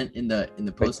 37% in the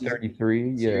like post 33,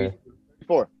 yeah. series?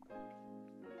 4.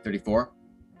 34.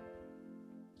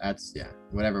 That's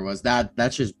whatever it was.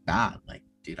 That's just bad. Like,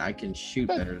 dude, I can shoot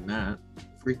better than that.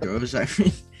 Free throws, I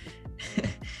mean.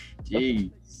 Jeez.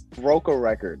 Broke a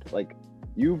record. Like,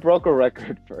 you broke a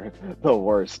record for the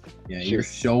worst. Yeah, you're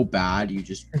so bad. You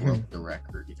just broke the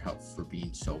record for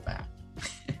being so bad.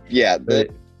 Yeah, But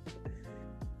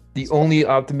the only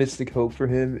optimistic hope for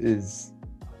him is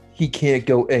he can't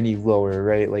go any lower,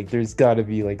 right? Like, there's got to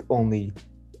be like only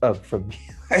up from me.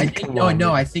 I think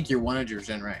you're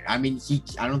 100% right. I mean,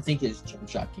 I don't think his jump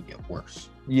shot can get worse.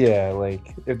 Yeah,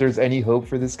 like, if there's any hope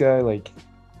for this guy, like,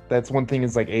 that's one thing.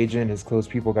 Is like agent, his close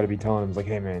people got to be telling him, like,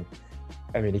 hey man,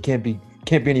 I mean, it can't be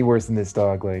any worse than this,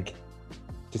 dog. Like,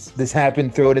 just this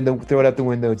happened, throw it out the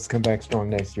window, just come back strong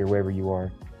next year, wherever you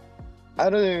are. I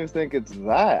don't even think it's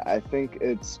that. I think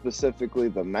it's specifically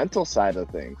the mental side of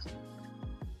things.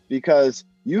 Because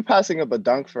you passing up a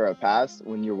dunk for a pass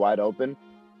when you're wide open,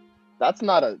 that's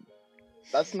not a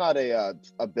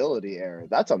ability error.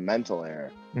 That's a mental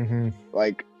error. Mm-hmm.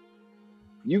 Like,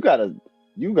 you gotta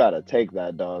take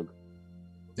that, dog.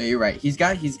 No, you're right. He's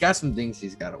got some things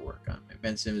he's got to work on.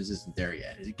 Ben Simmons isn't there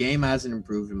yet. His game hasn't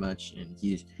improved much, and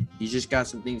he's just got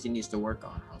some things he needs to work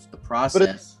on. Else the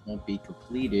process won't be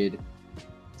completed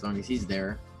as long as he's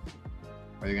there.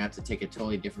 Or they're gonna have to take a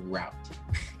totally different route.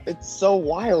 It's so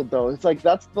wild, though. It's like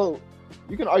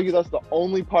you can argue that's the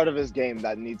only part of his game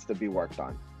that needs to be worked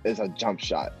on is a jump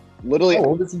shot. Literally, How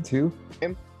old is he too?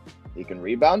 he can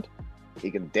rebound,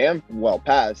 he can damn well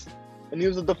pass, and he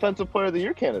was a defensive player of the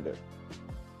year candidate.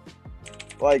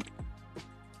 Like,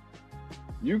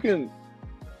 you can,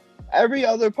 every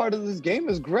other part of this game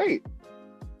is great.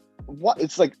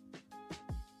 It's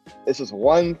just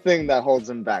one thing that holds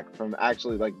him back from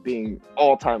actually like being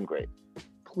all-time great.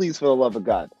 Please, for the love of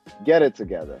God, get it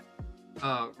together.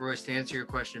 Royce, to answer your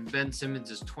question, Ben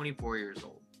Simmons is 24 years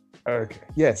old. Okay.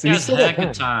 Yeah, so He he's has still a got heck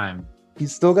of time. time,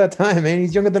 He's still got time, man.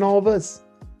 He's younger than all of us.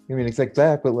 I mean, except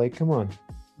Zach, but like, come on.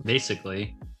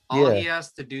 basically. All Yeah. he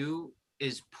has to do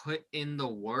is put in the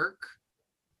work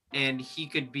and he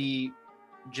could be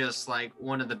just like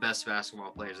one of the best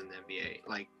basketball players in the NBA,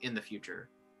 like in the future.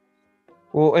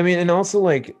 Well, I mean, and also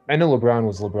like I know LeBron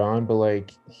was LeBron, but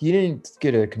like he didn't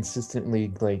get a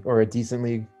consistently or a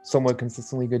decently, somewhat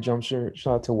consistently good jump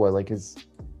shot to what, like his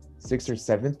 6th or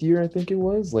 7th year, I think it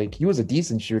was. Like he was a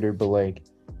decent shooter, but like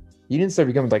he didn't start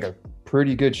becoming like a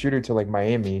pretty good shooter till like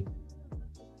Miami.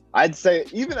 I'd say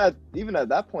even at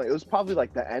that point, it was probably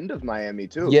like the end of Miami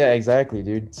too. Yeah, exactly,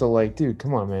 dude. So like, dude,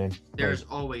 come on, man. There's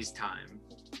always time,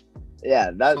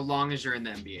 Yeah, that. so long as you're in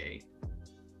the NBA.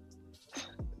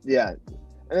 Yeah,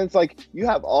 and it's like you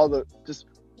have all the, just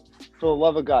for the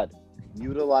love of God,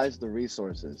 utilize the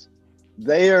resources.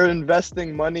 They are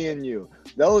investing money in you.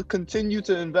 They'll continue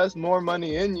to invest more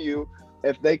money in you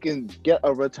if they can get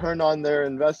a return on their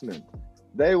investment.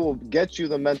 They will get you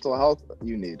the mental health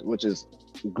you need, which is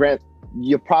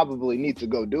you probably need to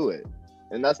go do it.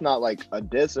 And that's not like a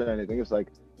diss or anything. It's like,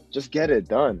 just get it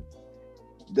done.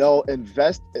 They'll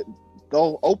invest,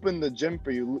 they'll open the gym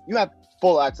for you. You have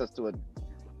full access to a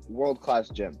world-class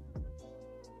gym.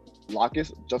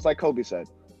 Just like Kobe said,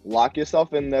 lock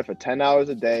yourself in there for 10 hours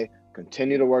a day,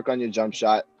 continue to work on your jump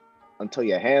shot until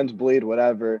your hands bleed,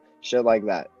 whatever, shit like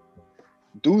that.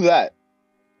 Do that.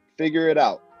 Figure it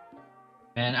out.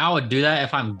 Man, I would do that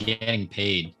if I'm getting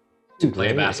paid to Dude, play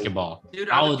right? basketball. Dude,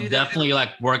 I I would would do that definitely like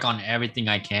work on everything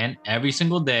I can every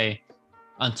single day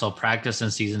until practice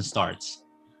and season starts.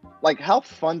 Like, how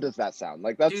fun does that sound?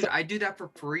 Like, that's Dude, I do that for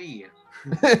free.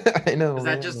 I know. Because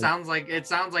that just man.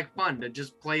 sounds like fun to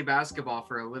just play basketball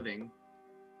for a living.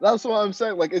 that's what I'm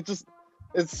saying. Like, it's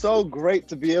so great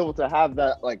to be able to have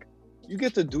that. Like, you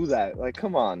get to do that. Like,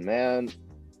 come on, man.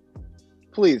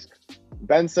 Please,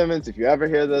 Ben Simmons, if you ever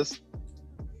hear this,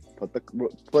 put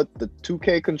the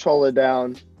 2K controller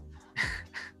down.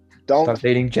 Don't. Stop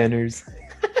dating Jenners.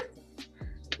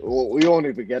 Well, we won't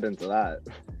even get into that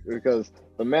because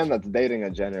the man that's dating a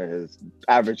Jenner is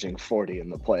averaging 40 in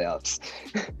the playoffs.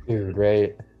 Dude,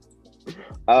 right?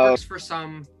 Works for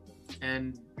some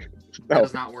and No,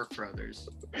 does not work for others.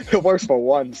 it works for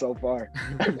one so far.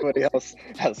 Everybody else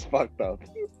has fucked up.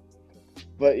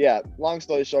 But yeah, long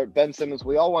story short, Ben Simmons,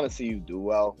 we all want to see you do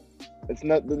well. It's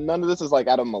not, none of this is like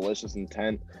out of malicious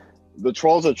intent. The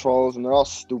trolls are trolls and they're all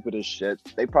stupid as shit.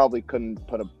 They probably couldn't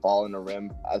put a ball in a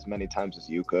rim as many times as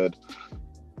you could,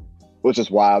 which is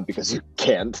wild because you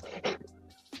can't.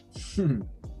 For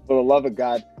the love of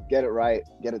God, get it right,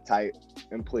 get it tight,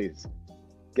 and please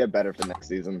get better for next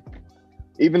season.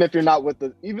 Even if you're not with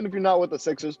the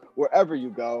Sixers, wherever you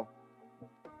go,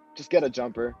 just get a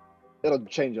jumper. It'll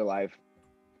change your life.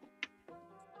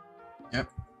 Yep.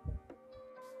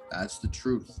 That's the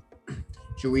truth.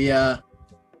 Should we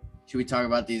talk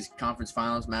about these conference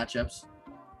finals matchups?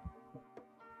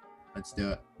 Let's do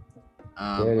it.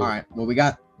 All right. Well, we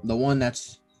got the one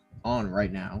that's on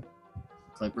right now.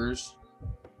 Clippers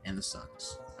and the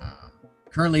Suns.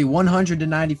 Currently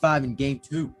 100-95 in game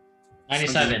 2.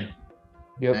 97.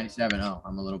 Yep. 97. Oh,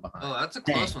 I'm a little behind. Oh, that's a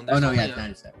Dang. close one. Oh, no, only yeah, a- it's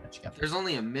 97. There's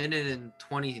only a minute and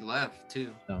 20 left,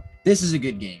 too. So this is a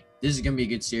good game. This is gonna be a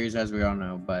good series, as we all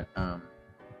know. But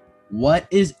what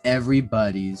is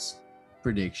everybody's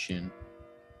prediction?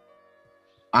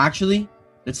 Actually,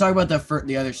 let's talk about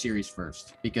the other series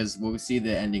first, because we'll see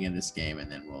the ending of this game,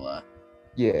 and then we'll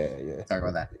Yeah. talk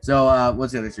about that. So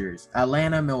what's the other series?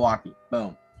 Atlanta, Milwaukee.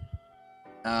 Boom.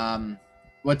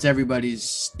 What's everybody's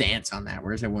stance on that?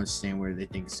 Where's everyone stand? Where they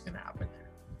think is gonna happen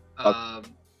there?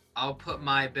 I'll put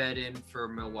my bet in for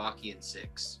Milwaukee in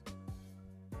 6.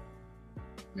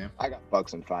 I got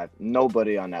Bucks in 5.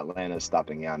 Nobody on Atlanta is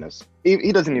stopping Giannis.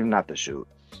 He doesn't even have to shoot.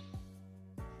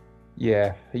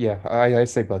 Yeah. I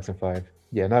say Bucks in 5.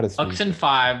 Yeah, not as Bucks in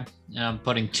 5, and I'm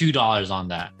putting $2 on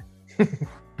that.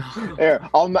 Here,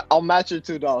 I'll match your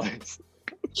 $2.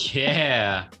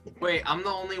 Yeah. Wait, I'm the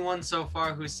only one so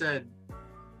far who said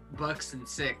Bucks in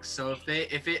 6. So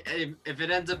if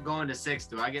it ends up going to 6,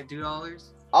 do I get $2?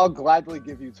 I'll gladly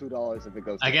give you $2 if it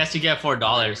goes. I guess you get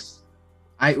 $4.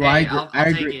 I I'll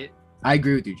agree. take it. I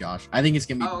agree with you, Josh. I think it's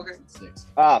gonna be Oh, okay. 6.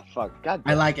 Ah, fuck. God I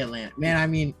damn. like Atlanta. Man, I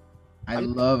mean, I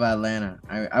love Atlanta.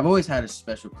 I've always had a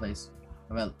special place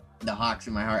about the Hawks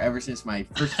in my heart ever since my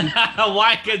first two.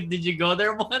 Why? Did you go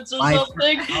there once or My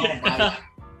something?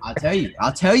 I'll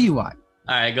tell you why.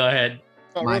 All right, go ahead.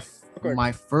 Oh, real quick.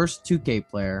 My first 2K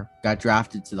player got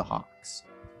drafted to the Hawks,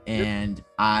 and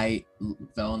I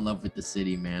fell in love with the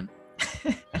city, man.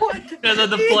 Because of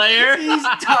the player? He's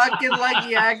talking like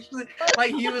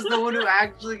he was the one who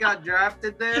actually got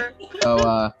drafted there.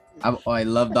 So I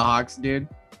love the Hawks, dude.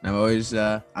 I've always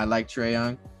I like Trae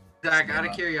Young. Zach, out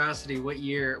of curiosity, what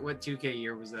 2K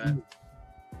year was that?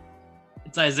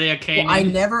 It's Isaiah Kane. Well,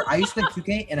 I used to play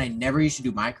 2K and I never used to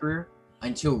do my career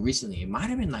until recently. It might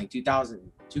have been like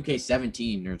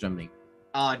 2K17 or something.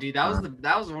 Oh, dude, that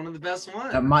was one of the best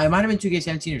ones. It might have been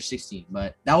 2K17 or 16,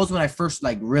 but that was when I first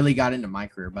like really got into my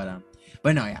career. But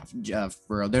no, yeah,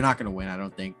 for real, they're not gonna win. I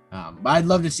don't think. But I'd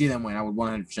love to see them win. I would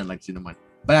 100% like to see them win.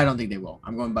 But I don't think they will.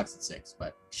 I'm going Bucks at 6.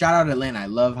 But shout out Atlanta. I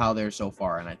love how they're so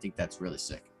far, and I think that's really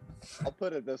sick. I'll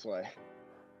put it this way: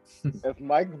 if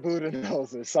Mike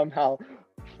Budenholzer somehow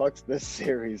fucks this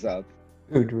series up,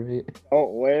 Dude, right?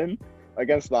 don't win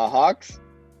against the Hawks,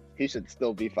 he should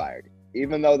still be fired,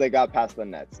 even though they got past the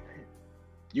Nets.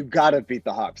 You gotta beat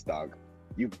the Hawks, dog.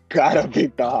 You gotta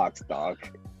beat the Hawks, dog.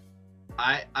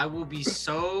 I will be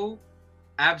so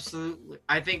absolutely.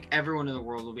 I think everyone in the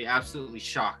world will be absolutely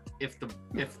shocked if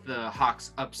the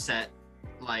Hawks upset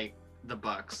like the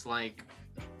Bucks. Like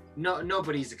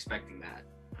nobody's expecting that.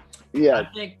 Yeah,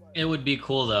 I think it would be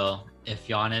cool though if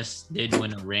Giannis did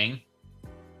win a ring,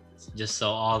 just so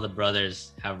all the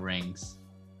brothers have rings.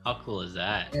 How cool is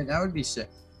that? Yeah, that would be sick.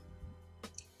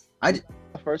 the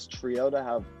first trio to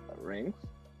have rings.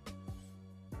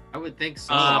 I would think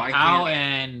so. Pau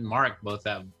and Mark both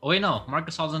have. Oh wait, no,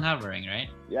 Marcus Gasol doesn't have a ring, right?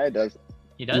 Yeah, it does.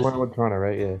 He You does. went with Toronto,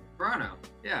 right? Yeah. Toronto.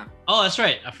 Yeah. Oh, that's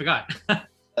right. I forgot.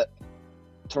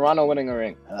 Toronto winning a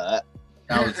ring. That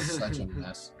was such a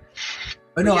mess.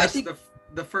 But no, I yes, think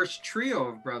the first trio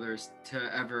of brothers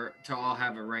to all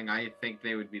have a ring, I think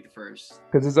they would be the first.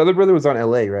 Because his other brother was on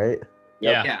LA, right?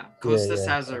 Yeah. Yeah. Kostas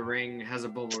yeah. has a ring, has a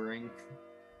bubble ring.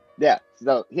 Yeah,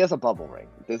 so he has a bubble ring.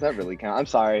 Does that really count? I'm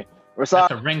sorry. We're sorry.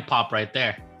 That's a ring pop right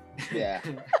there. Yeah,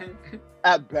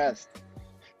 at best.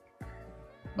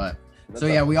 But That's so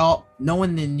yeah, no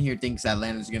one in here thinks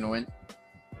Atlanta's gonna win.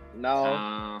 No,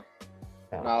 Uh,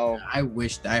 no. I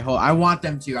want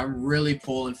them to. I'm really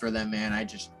pulling for them, man. I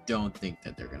just don't think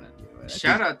that they're gonna do it.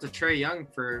 shout out to Trae Young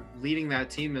for leading that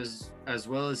team as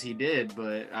well as he did,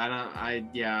 but I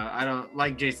don't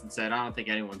like Jason said, I don't think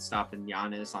anyone's stopping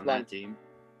Giannis on that team.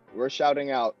 We're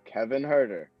shouting out Kevin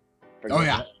Herter. Oh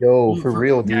yeah, Yo, for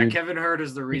real, Yeah, dude. Kevin Hurt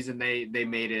is the reason they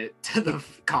made it to the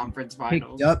conference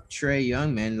finals. picked up Trae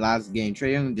Young, man. Last game,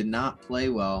 Trae Young did not play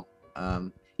well.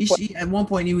 At one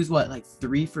point he was what, like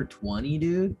 3 for 20,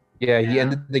 dude. Yeah, he Yeah.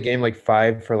 ended the game like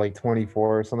 5 for like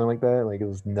 24 or something like that. Like it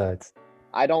was nuts.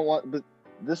 I don't want. But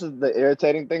this is the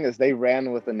irritating thing is they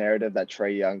ran with the narrative that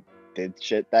Trae Young did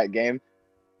shit that game,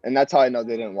 and that's how I know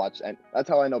they didn't watch. And that's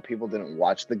how I know people didn't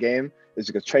watch the game is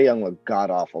because Trae Young was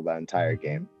god awful that entire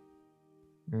game.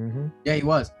 Mm-hmm. Yeah, he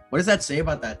was. What does that say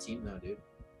about that team, though, dude?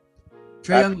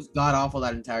 Trae Young was god awful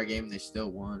that entire game, and they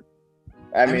still won.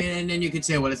 I I mean, mean, and then you could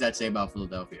say, what does that say about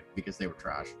Philadelphia? Because they were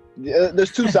trash.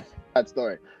 there's two sides to that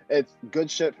story. It's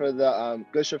good shit for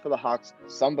the Hawks.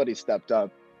 Somebody stepped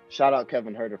up. Shout out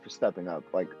Kevin Herter for stepping up.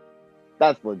 Like,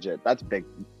 that's legit. That's big.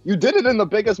 You did it in the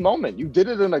biggest moment. You did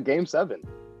it in a game 7.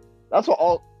 That's what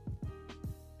all.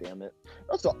 Damn it.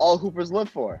 That's what all hoopers live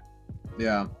for.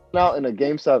 Yeah. Now in a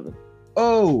game 7.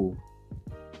 Oh.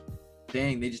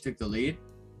 Dang, they just took the lead.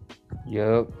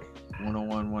 Yep.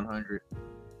 101-100.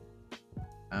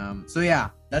 So yeah,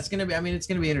 that's gonna be. I mean, it's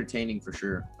gonna be entertaining for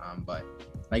sure. But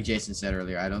like Jason said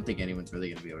earlier, I don't think anyone's really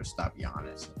gonna be able to stop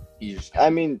Giannis. He's just. I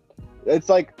mean, it's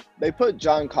like they put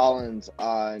John Collins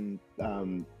on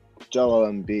Joel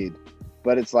Embiid,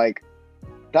 but it's like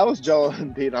that was Joel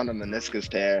Embiid on a meniscus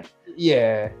tear.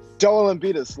 Yeah. Joel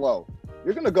Embiid is slow.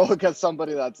 You're gonna go against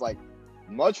somebody that's like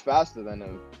much faster than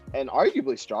him and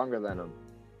arguably stronger than him,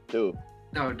 too.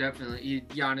 No, definitely.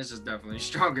 Giannis is definitely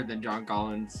stronger than John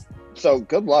Collins. So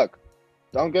good luck.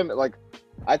 Don't get me like.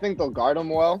 I think they'll guard him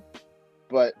well,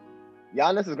 but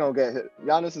Giannis is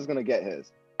gonna get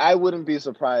his. I wouldn't be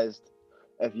surprised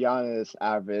if Giannis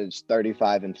averaged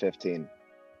 35 and 15.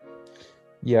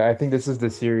 Yeah, I think this is the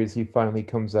series he finally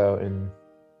comes out and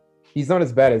he's not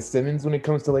as bad as Simmons when it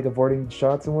comes to like avoiding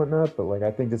shots and whatnot, but like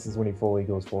I think this is when he fully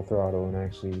goes full throttle and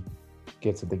actually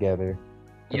gets it together.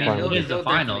 Yeah, finally. it is the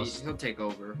finals. He'll take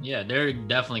over. Yeah, they're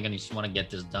definitely gonna just want to get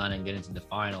this done and get into the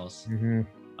finals. Mm-hmm.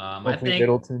 I Hopefully think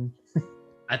Middleton.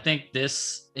 I think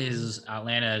this is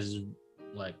Atlanta's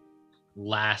like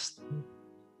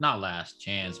not last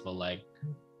chance, but like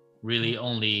really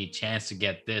only chance to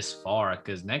get this far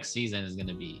because next season is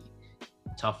gonna be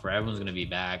tough for everyone's gonna be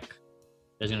back.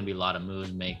 There's gonna be a lot of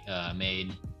moves made.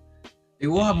 They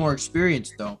will have more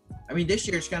experience though. I mean, this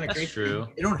year it's kind of That's crazy. true.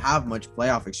 They don't have much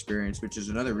playoff experience, which is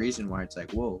another reason why it's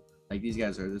like, whoa, like these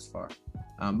guys are this far.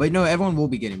 But no, everyone will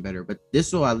be getting better. But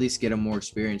this will at least get them more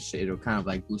experience. It'll kind of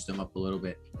like boost them up a little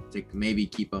bit to maybe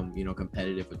keep them,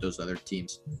 competitive with those other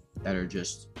teams that are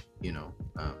just,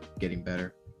 getting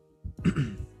better.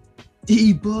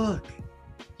 D-Book.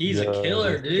 He's a Yeah,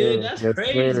 killer, yes, dude. sir. That's Yes,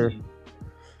 crazy. sir.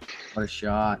 What a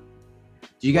shot.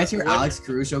 Do you guys hear What- Alex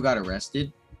Caruso got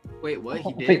arrested Wait, what?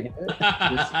 He Wait, did? what?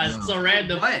 That's so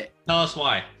random. What? Tell us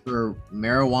why. for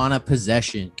marijuana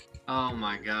possession? Oh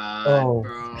my god, Oh.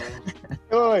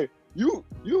 bro. Wait,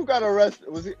 you got arrested?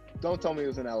 Was he? Don't tell me he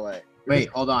was in LA. Wait,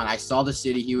 hold on. I saw the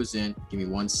city he was in. Give me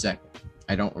 1 second.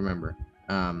 I don't remember.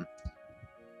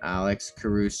 Alex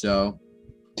Caruso.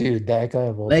 Dude, that guy.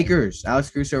 of all- Lakers. Alex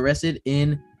Caruso arrested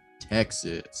in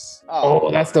Texas.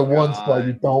 Oh, that's the my one spot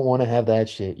you God. don't want to have that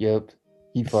shit. Yep.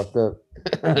 He fucked up.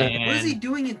 What is he And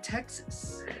doing in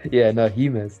Texas? Yeah, no, he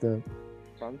messed up.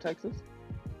 From Texas?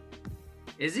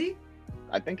 Is he?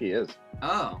 I think he is.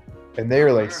 Oh. And they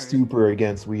are like Alright. super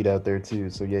against weed out there too.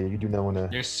 So yeah, you do not want to.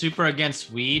 they're super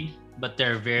against weed, but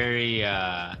they're very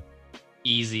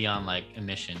easy on like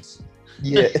emissions.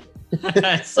 Yeah.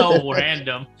 That's so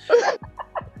random.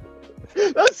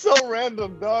 That's so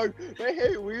random, dog. They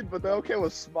hate weed, but they're okay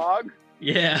with smog.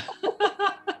 Yeah.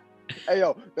 Hey,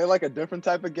 yo, they like a different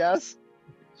type of gas.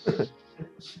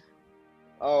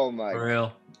 Oh my. For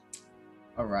real.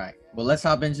 All right. Well, let's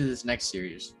hop into this next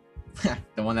series.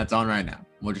 The one that's on right now.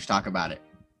 We'll just talk about it.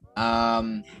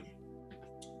 How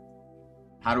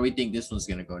do we think this one's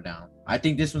gonna go down? I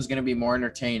think this one's gonna be more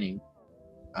entertaining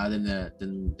than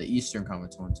the Eastern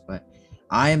Conference ones, but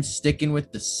I am sticking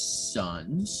with the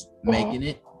Suns, making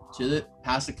it to the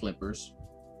past the Clippers.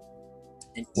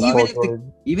 And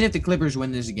even if the Clippers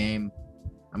win this game,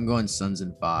 I'm going Suns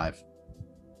in 5.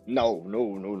 No.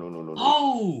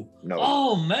 Oh, No.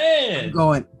 oh I'm man.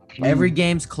 going every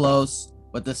game's close,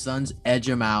 but the Suns edge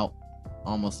them out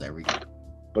almost every game.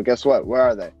 But guess what? Where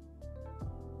are they?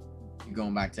 You're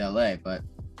going back to LA, but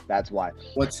That's why.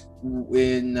 what's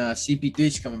when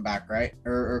CP3's coming back, right?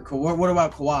 Or what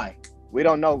about Kawhi? We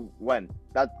don't know when.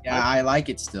 Yeah, I like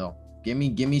it still. Give me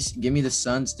the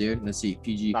Suns, dude. Let's see.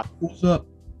 PG. Nah. What's up?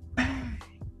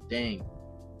 Dang.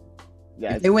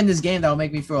 Yeah. If they win this game, that'll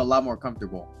make me feel a lot more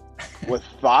comfortable. With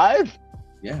 5?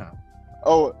 Yeah.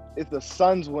 Oh, if the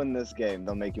Suns win this game,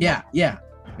 they'll make you. Yeah. Yeah.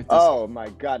 If this- Oh my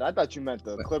God! I thought you meant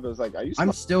the But- Clippers. Like, are you?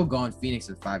 I'm still going Phoenix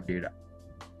at 5, dude.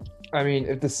 I mean,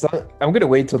 if the Sun, I'm gonna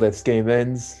wait till this game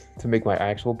ends to make my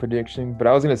actual prediction. But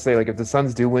I was gonna say, like, if the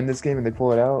Suns do win this game and they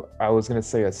pull it out, I was gonna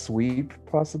say a sweep,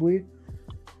 possibly.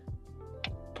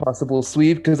 Possible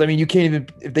sweep, because I mean, you can't even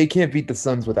if they can't beat the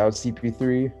Suns without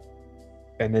CP3,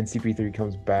 and then CP3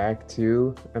 comes back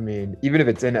too. I mean, even if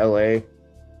it's in LA,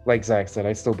 like Zach said,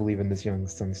 I still believe in this young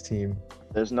Suns team.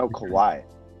 There's no Kawhi.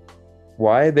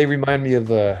 Why? They remind me of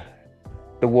the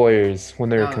Warriors when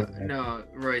they were coming back. No,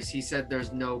 Royce. He said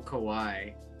there's no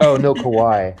Kawhi. Oh no,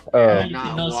 Kawhi. Oh,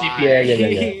 Not No why.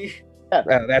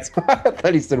 CP. that's I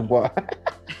thought he said why.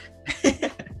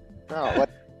 No, like,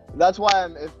 that's why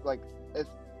if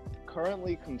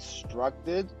currently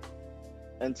constructed,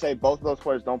 and say both of those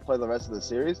players don't play the rest of the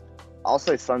series, I'll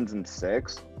say Suns in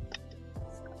 6.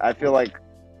 I feel like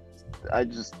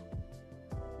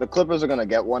the Clippers are gonna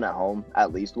get one at home,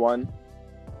 at least one.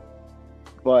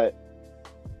 But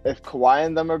if Kawhi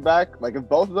and them are back, like if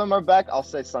both of them are back, I'll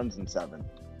say Suns in 7.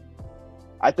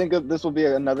 I think this will be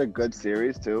another good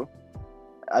series too.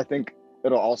 I think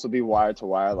it'll also be wire to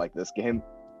wire like this game.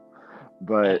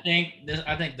 But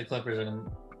I think the Clippers are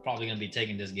probably going to be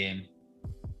taking this game.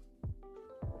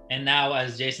 And now,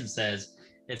 as Jason says,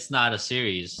 it's not a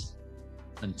series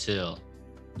until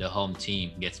the home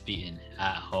team gets beaten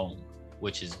at home,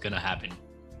 which is going to happen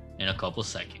in a couple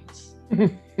seconds.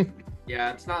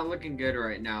 Yeah, it's not looking good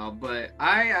right now, but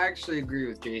I actually agree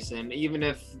with Jason. Even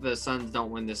if the Suns don't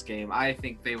win this game, I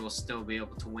think they will still be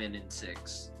able to win in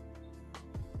 6.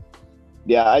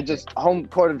 yeah, home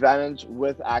court advantage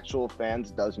with actual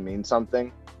fans does mean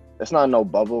something. It's not no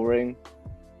bubble ring.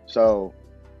 So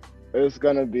it's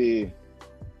gonna be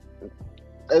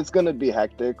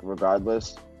hectic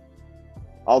regardless.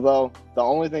 Although the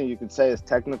only thing you could say is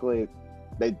technically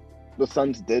the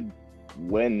Suns did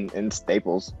win in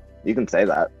Staples. You can say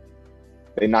that.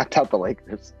 They knocked out the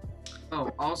Lakers.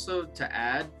 Oh, also to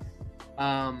add,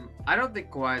 I don't think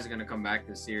Kawhi is going to come back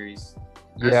this series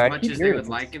Yeah, I as much keep as they hearing would this.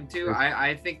 like him to.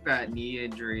 I think that knee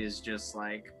injury is just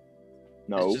like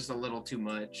No, it's just a little too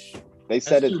much. they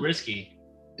said That's it. too risky.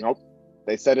 Nope.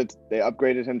 They said it's. They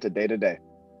upgraded him to day to day.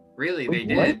 Really,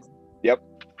 they What? did. Yep.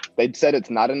 They said it's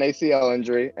not an ACL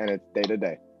injury and it's day to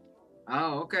day.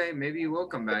 Oh, okay. Maybe he will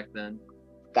come back then.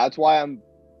 That's why I'm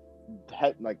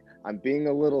being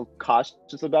a little cautious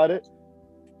about it.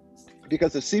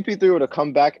 Because if CP3 were to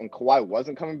come back and Kawhi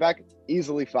wasn't coming back,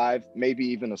 easily 5, maybe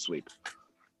even a sweep.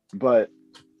 But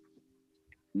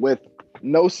with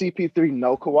no CP3,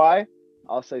 no Kawhi,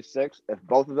 I'll say 6. If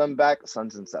both of them back,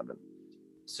 Suns in 7.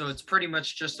 So it's pretty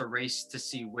much just a race to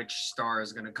see which star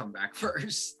is gonna come back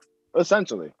first.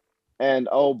 Essentially. And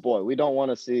oh boy, we don't want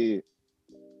to see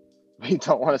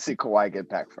Kawhi get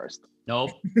back first.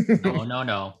 Nope.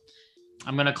 No.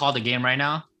 I'm gonna call the game right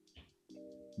now.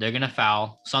 They're gonna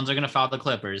foul. Suns are gonna foul the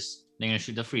Clippers. They're gonna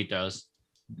shoot the free throws.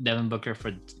 Devin Booker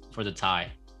for the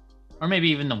tie, or maybe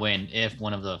even the win if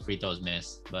one of the free throws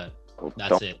miss. But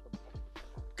that's it.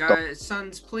 Guys,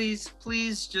 Suns, please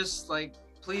please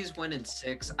win in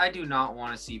 6. I do not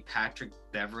want to see Patrick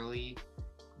Beverly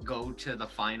go to the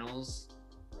finals.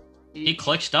 He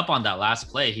clutched up on that last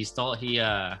play. He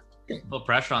put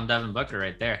pressure on Devin Booker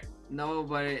right there. No,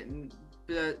 but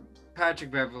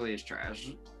Patrick Beverly is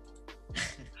trash.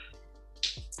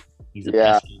 He's a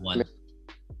Yeah. pesky one.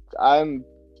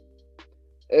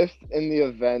 If in the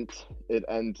event it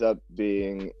ends up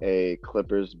being a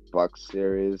Clippers Bucks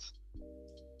series,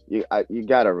 you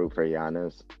gotta root for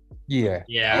Giannis. Yeah,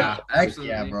 Yeah. Absolutely.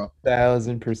 Yeah, bro.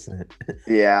 1000%.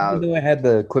 Yeah, Even though I had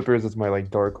the Clippers as my like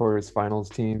dark horse finals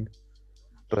team,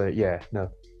 but yeah, no,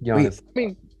 Giannis. I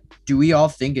mean, Do we all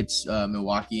think it's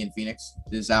Milwaukee and Phoenix?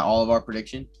 Is that all of our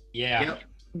prediction? Yeah.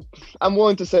 Yep. I'm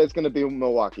willing to say it's gonna be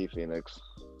Milwaukee Phoenix.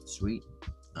 Sweet.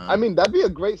 I mean, that'd be a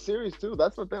great series too.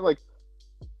 That's the thing. Like,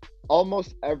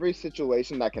 almost every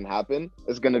situation that can happen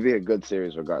is gonna be a good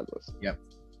series regardless.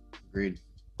 agreed.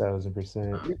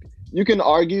 1000%. You can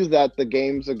argue that the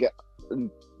games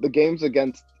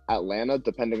against Atlanta,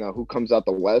 depending on who comes out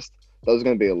the West, those are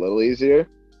going to be a little easier.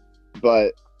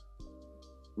 But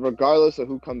regardless of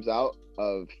who comes out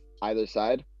of either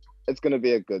side, it's going to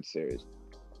be a good series.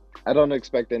 I don't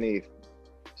expect any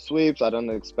sweeps. I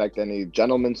don't expect any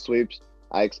gentlemen's sweeps.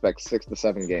 I expect 6 to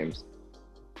 7 games.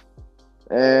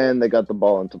 And they got the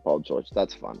ball into Paul George.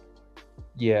 That's fun.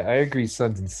 Yeah, I agree.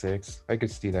 Suns in 6. I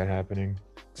could see that happening.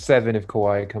 7 if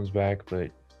Kawhi comes back, but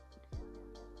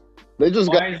They just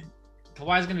got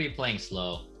Kawhi's gonna be playing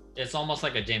slow. It's almost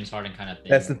like a James Harden kind of thing.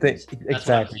 that's the thing. That's what I'm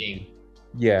Exactly. seeing.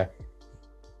 Yeah.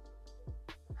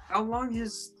 How long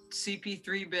has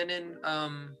CP3 been in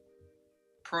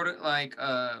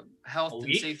health A and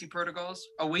week? safety protocols?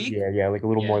 A week? Yeah, like a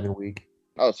little more Yeah. than a week.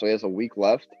 Oh, so he has a week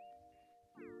left,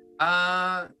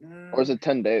 or is it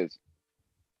 10 days?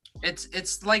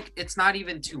 It's like it's not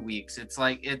even 2 weeks. It's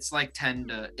like 10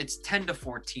 to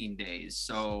 14 days.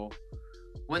 So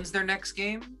when's their next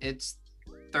game? It's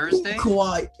Thursday.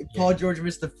 Kawhi. Paul George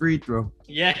missed the free throw.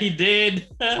 Yeah, he did.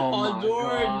 Oh Paul my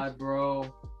George. god,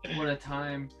 bro. What a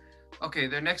time. Okay,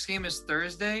 their next game is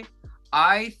Thursday.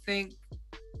 I think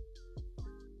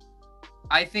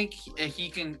he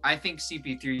can. I think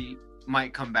CP3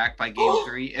 might come back by game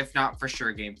 3, if not for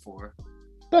sure game 4.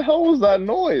 The hell was that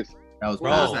noise? That was What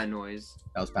Bro. was bad. that noise?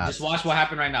 That was bad. Just watch what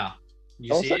happened right now. You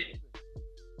Don't see say- it?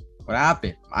 What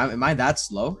happened? Am I that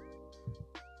slow?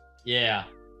 Yeah.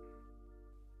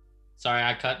 Sorry,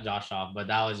 I cut Josh off, but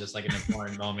that was just like an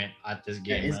important moment at this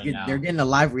game right now. They're getting a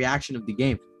live reaction of the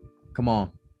game. Come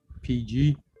on,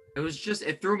 PG.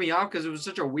 It threw me off because it was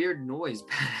such a weird noise,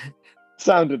 Pat.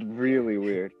 Sounded really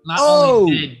weird. Not Oh!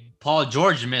 only did Paul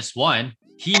George miss one,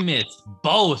 he missed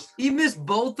both. He missed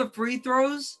both the free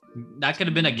throws. That could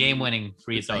have been a game-winning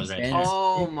free It's like throws right Spanish. there.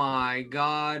 Oh my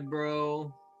god,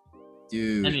 bro.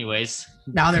 Dude. Anyways,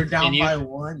 Now they're down continue. by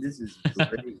 1. This is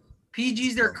great.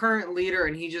 PG's their current leader,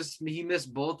 and he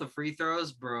missed both the free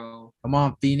throws, bro. Come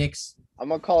on, Phoenix. I'm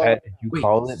gonna call Did it. you Wait,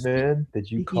 call it, man? Did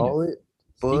you speaking call it?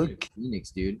 Speaking of Book?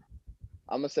 Phoenix, dude.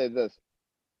 I'm gonna say this.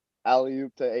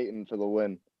 Alley-oop to Ayton for the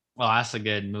win. well, that's a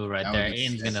good move right That there. was-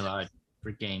 Aiden's gonna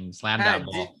freaking slam Pat, that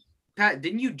ball.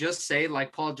 Didn't you just say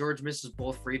like Paul George misses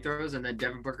both free throws and then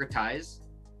Devin Booker ties?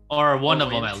 Or one Oh,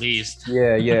 of them wins. at least.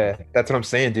 Yeah. That's what I'm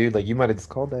saying, dude. Like you might have just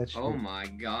called that shit. Oh my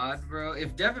god, bro!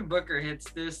 If Devin Booker hits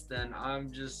this, then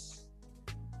I'm just.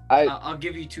 I I'll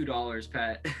give you $2,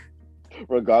 Pat.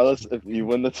 regardless if you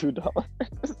win the $2.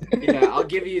 Yeah, I'll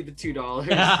give you the $2.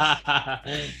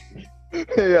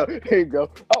 Yeah, here you go.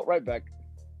 Oh, right back.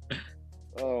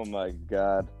 Oh my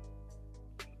god.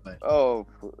 But- Oh,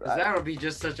 'Cause that'll be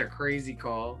just such a crazy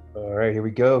call. All right, here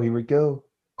we go.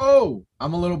 Oh,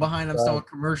 I'm a little behind. I'm still on Oh.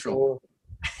 commercial.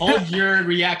 Hold your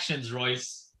reactions,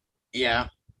 Royce. Yeah.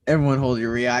 Everyone hold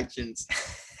your reactions.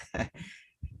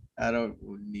 I don't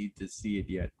need to see it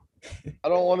yet. I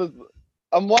don't want to.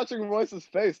 I'm watching Royce's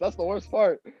face. That's the worst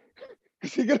part.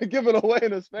 Cause he's gonna give it away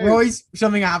in his face. Royce,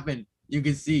 something happened. You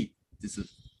can see.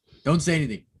 Don't say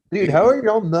anything. Dude, how are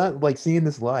y'all not like seeing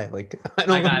this live? Like I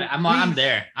don't I got it. I'm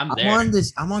there. I'm there.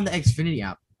 I'm on the Xfinity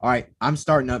app. All right, I'm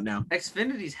starting up now.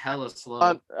 Xfinity's hella slow.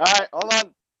 All right, hold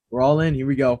on. We're all in. Here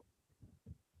we go.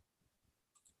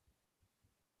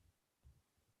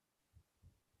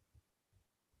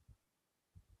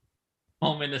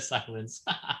 Moment of silence.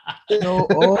 No,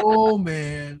 oh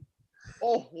man.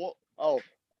 Oh,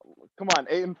 come on,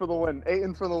 Aiden for the win.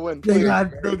 Aiden for the win. They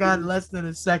please. got less than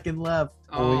a second left.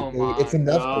 Oh Wait, my it's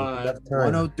enough. god. Enough time.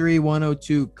 103,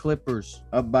 102. Clippers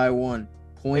up by 1.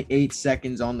 0.8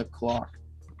 seconds on the clock.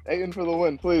 Aiden for the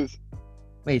win, please.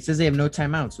 Wait, it says they have no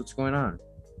timeouts. What's going on?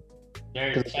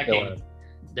 They're checking.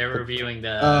 They're reviewing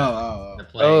the Oh.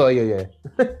 play. Oh yeah.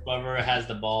 Whoever has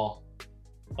the ball,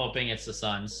 hoping it's the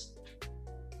Suns.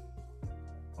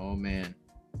 Oh man.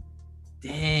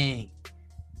 Dang.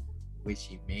 Wish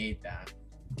he made that.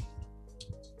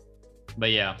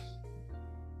 But yeah,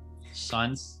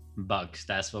 Suns, Bucks.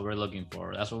 That's what we're looking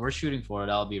for. That's what we're shooting for.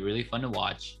 That'll be really fun to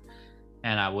watch,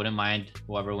 and I wouldn't mind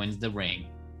whoever wins the ring.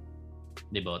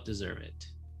 They both deserve it.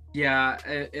 Yeah,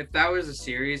 if that was a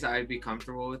series, I'd be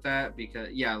comfortable with that because,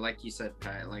 yeah, like you said,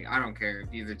 Pat, like I don't care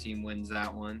if either team wins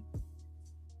that one.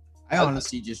 I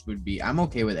honestly just would be. I'm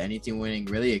okay with any team winning,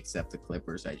 really, except the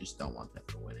Clippers. I just don't want them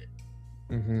to win it.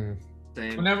 Mm-hmm.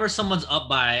 Same. Whenever someone's up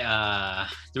by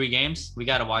 3 games, we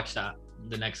gotta watch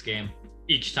the next game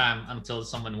each time until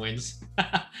someone wins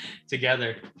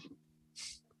together.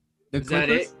 The Is that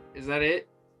Clippers. it? Is that it?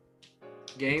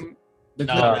 Game? The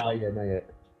No, Clippers, Not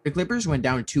yet. the Clippers went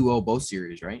down 2-0 both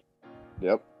series, right?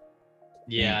 Yep.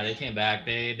 Yeah, they came back.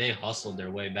 They hustled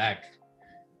their way back.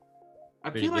 I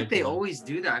Pretty feel like good they for them. always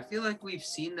do that. I feel like we've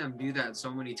seen them do that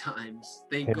so many times.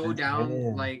 They Hey, go down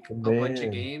man, like a man. bunch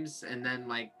of games and then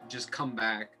like just come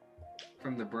back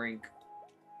from the brink.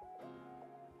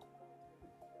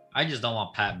 I just don't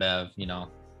want Pat Bev, to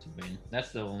win.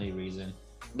 That's the only reason.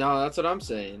 No, that's what I'm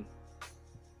saying.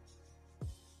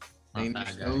 Not They're that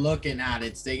still guy. looking at it.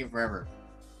 It's taking forever.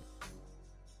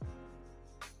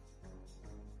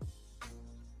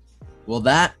 Well,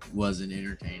 that was an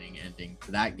entertaining ending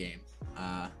to that game.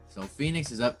 So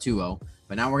Phoenix is up 2-0,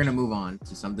 but now we're gonna move on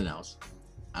to something else.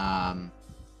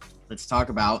 Let's talk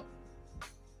about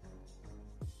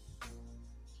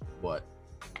what?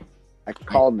 I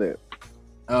called it.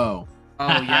 Oh,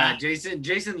 Oh yeah,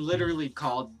 Jason literally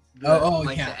called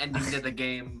the, yeah. the ending to the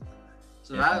game.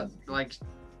 So Yeah. that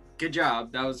good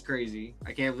job. That was crazy.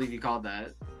 I can't believe you called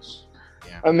that.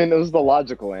 I mean, it was the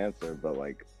logical answer, but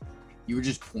like you were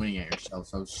just pointing at yourself,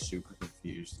 so I was super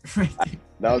confused. Right there.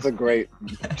 that was a great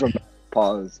dramatic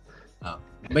pause.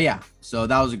 But yeah, so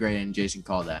that was a great end. Jason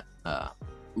called that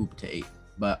oop to 8.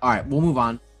 But all right, we'll move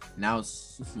on. Now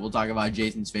we'll talk about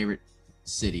Jason's favorite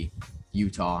city,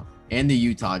 Utah, and the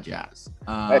Utah Jazz.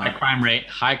 High crime rate.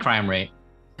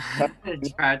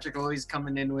 Patrick always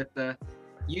coming in with the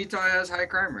Utah has high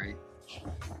crime rate.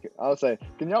 I'll say,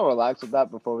 can y'all relax with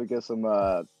that before we get some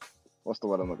what's the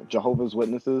word I'm looking? Jehovah's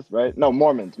Witnesses, right? No,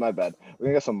 Mormons. My bad. We're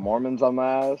gonna get some Mormons on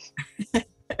my ass.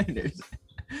 There's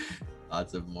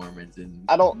lots of Mormons in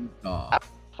I don't Utah.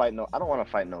 I don't want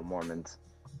to fight no Mormons.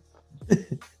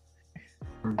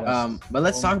 But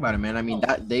let's talk about it, man. I mean,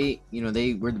 that they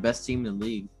were the best team in the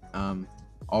league,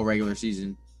 all regular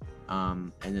season,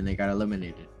 and then they got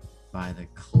eliminated by the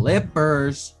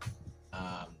Clippers,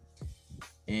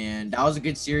 and that was a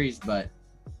good series. But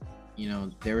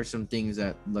there were some things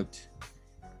that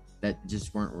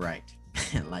just weren't right,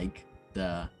 like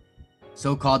the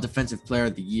so-called Defensive Player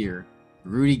of the Year,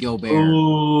 Rudy Gobert,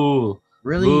 Ooh,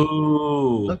 really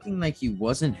ooh. looking like he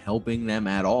wasn't helping them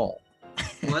at all.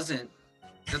 Wasn't.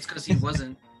 That's because he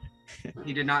wasn't.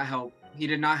 He did not help. He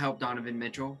did not help Donovan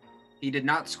Mitchell. He did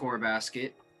not score a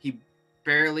basket. He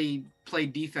barely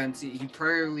played defense. He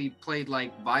barely played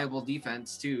like viable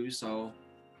defense too. So,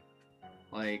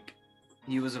 like,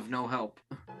 he was of no help.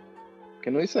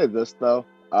 Can we say this though?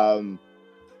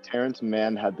 Terrence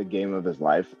Mann had the game of his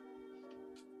life.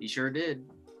 He sure did.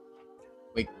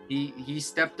 Wait. He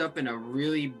stepped up in a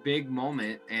really big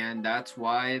moment, and that's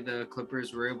why the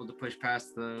Clippers were able to push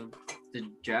past the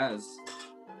Jazz.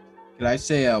 Could I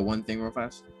say one thing real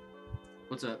fast?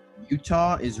 What's up?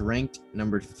 Utah is ranked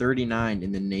number 39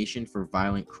 in the nation for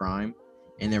violent crime,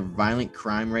 and their violent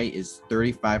crime rate is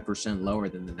 35% lower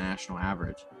than the national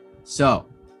average. So,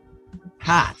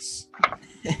 Pats,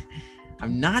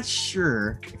 I'm not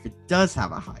sure if it does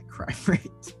have a high crime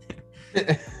rate.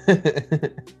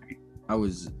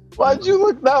 Why'd you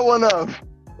look that one up?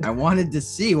 I wanted to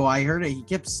see. Well, I heard it. He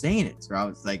kept saying it, so I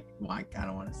was like, well, I kind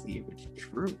of want to see if it's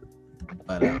true.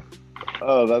 But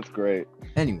Oh, that's great.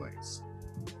 anyways,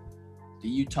 the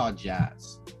Utah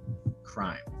Jazz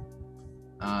crime.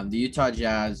 The Utah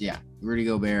Jazz, yeah, Rudy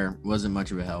Gobert wasn't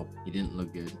much of a help. He didn't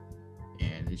look good,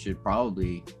 and it should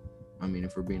probably, I mean,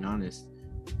 if we're being honest,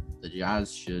 the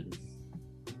Jazz should.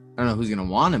 I don't know who's gonna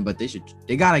want him, but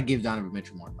they gotta give Donovan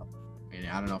Mitchell more help. And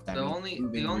I don't know if that The means only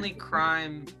moving or just-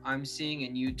 crime I'm seeing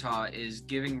in Utah is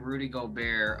giving Rudy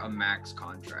Gobert a max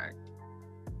contract.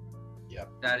 Yep.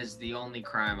 That is the only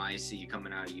crime I see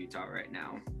coming out of Utah right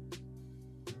now.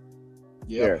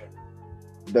 Here,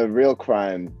 the real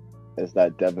crime is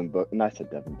that Devin Booker. Not said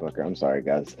Devin Booker. I'm sorry,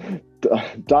 guys.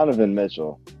 Donovan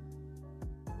Mitchell.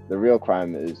 The real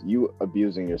crime is you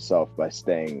abusing yourself by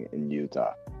staying in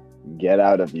Utah. Get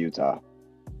out of Utah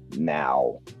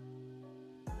now.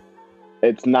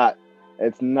 It's not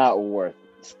worth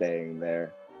staying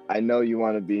there. I know you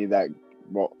want to be that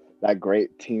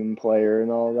great team player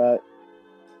and all that.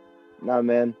 Nah,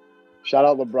 man. Shout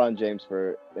out LeBron James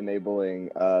for enabling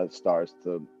stars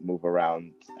to move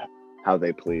around how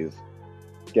they please.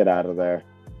 Get out of there.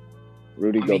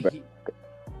 Rudy I mean, Gobert.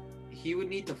 he would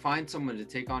need to find someone to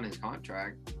take on his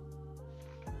contract.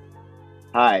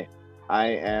 Hi, I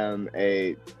am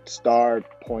a star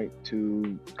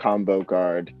 .2 combo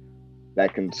guard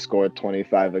that can score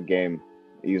 25 a game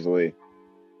easily.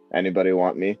 Anybody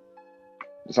want me?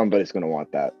 Somebody's gonna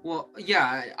want that. Well,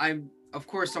 yeah, I'm. Of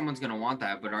course, someone's gonna want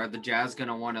that, but are the Jazz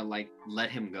gonna want to like let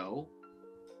him go?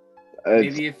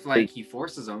 Maybe if like he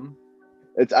forces them.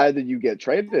 It's either you get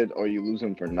traded or you lose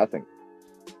him for nothing.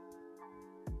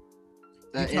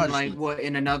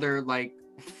 In another like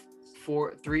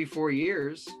 3-4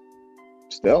 years.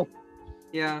 Still,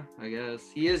 Yeah, I guess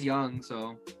he is young,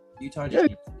 so Utah just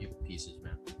needs to give pieces,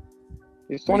 man.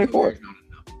 he's 24.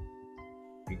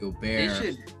 We go they Bear.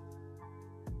 should.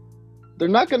 They're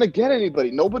not gonna get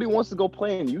anybody. Nobody wants to go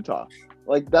play in Utah.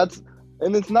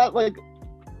 And it's not like,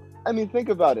 I mean, think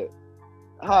about it.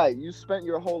 Hi, you spent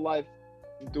your whole life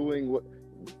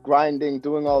grinding,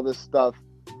 doing all this stuff.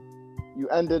 You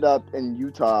ended up in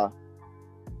Utah,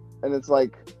 and it's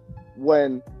like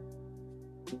when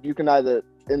you can either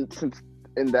since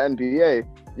in the NBA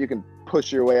you can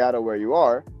push your way out of where you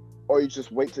are, or you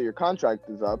just wait till your contract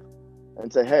is up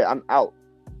and say, "Hey, I'm out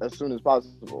as soon as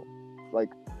possible." Like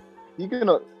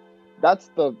that's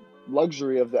the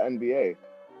luxury of the NBA,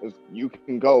 is you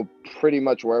can go pretty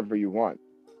much wherever you want.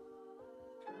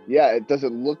 Yeah, does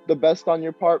it look the best on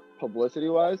your part publicity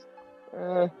wise?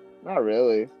 Not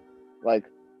really. Like,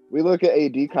 we look at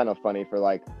AD kind of funny for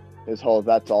like his whole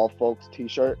 "That's all folks"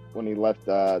 t-shirt when he left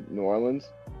New Orleans.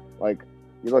 Like,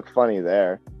 you look funny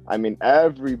there. I mean,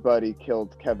 everybody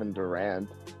killed Kevin Durant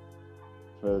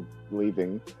for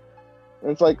leaving.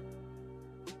 And it's like,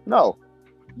 no,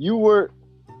 you were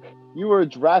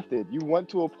drafted. You went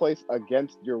to a place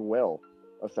against your will,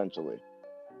 essentially.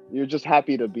 You're just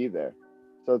happy to be there.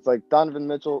 So it's like, Donovan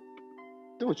Mitchell,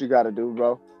 do what you got to do,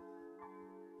 bro.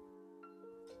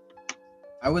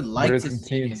 I would like are to some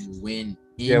see teams- him win.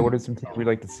 Yeah, what are some teams we'd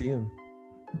like to see him?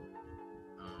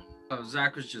 Oh,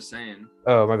 Zach was just saying.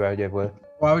 Oh, my bad. Yeah, what?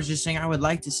 Well, I was just saying I would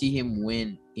like to see him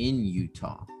win in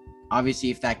Utah.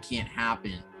 Obviously, if that can't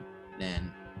happen,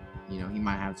 then he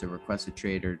might have to request a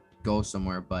trade or go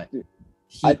somewhere. But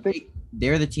I think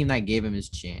they're the team that gave him his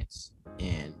chance,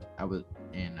 and I would,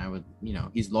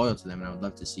 he's loyal to them, and I would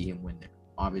love to see him win there.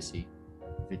 Obviously,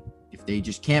 if they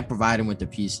just can't provide him with the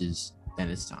pieces, then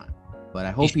it's time. But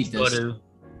I hope he does.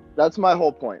 that's my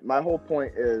whole point. My whole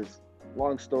point is,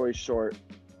 long story short,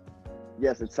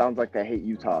 yes, it sounds like I hate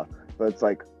Utah, but it's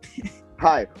like,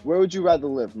 hi, where would you rather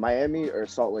live, Miami or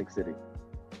Salt Lake City?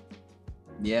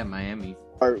 Yeah, Miami.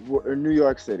 Or New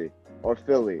York City, or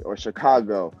Philly, or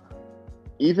Chicago,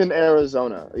 even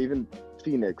Arizona, even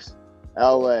Phoenix,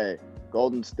 LA,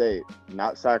 Golden State,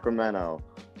 not Sacramento,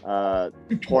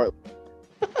 Portland.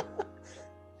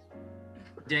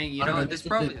 Dang, you know, this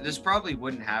probably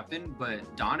wouldn't happen,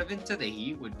 but Donovan to the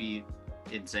Heat would be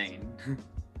insane.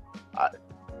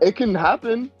 It can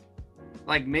happen.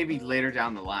 Like maybe later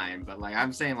down the line, but like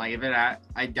I'm saying, like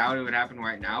I doubt it would happen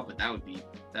right now, but that'd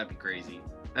be crazy.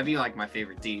 That'd be like my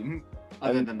favorite team,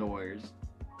 other than the Warriors.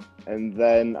 And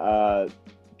then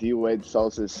D Wade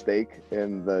sells his stake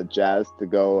in the Jazz to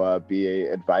go be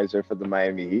a advisor for the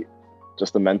Miami Heat,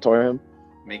 just to mentor him.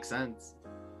 Makes sense.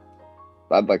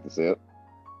 I'd like to see it.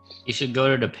 He should go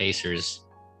to the Pacers.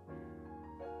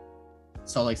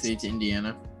 Salt Lake City to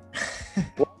Indiana.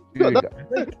 Dude,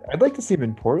 I'd like to see him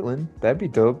in Portland. That'd be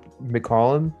dope.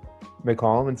 McCollum,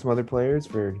 and some other players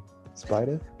for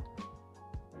Spida.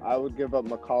 I would give up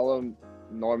McCollum,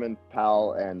 Norman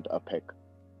Powell, and a pick.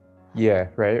 Yeah,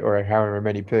 right. Or however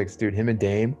many picks, dude. Him and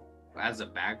Dame. As a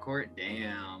backcourt,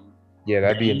 damn. Yeah,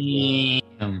 that'd be.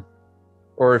 Damn.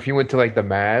 Or if he went to like the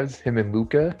Mavs, him and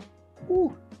Luca.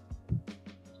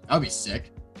 That'd be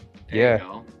sick. There Yeah.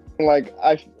 you go. Like,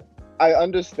 I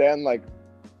understand, like,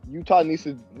 Utah needs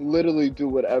to literally do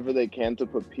whatever they can to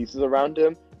put pieces around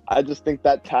him. I just think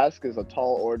that task is a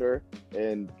tall order,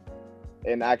 and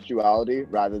in actuality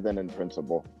rather than in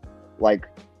principle. Like,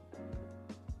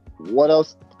 what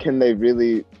else can they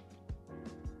really?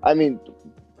 I mean,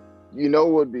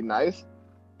 what would be nice?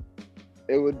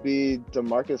 It would be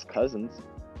DeMarcus Cousins.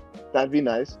 That'd be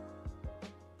nice.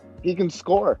 He can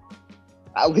score.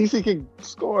 At least he can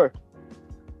score.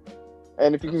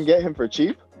 And if you can get him for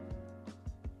cheap,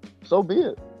 so be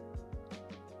it.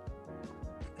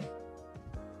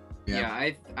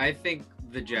 Yeah, I think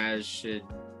the Jazz should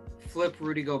flip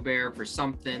Rudy Gobert for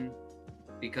something,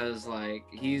 because like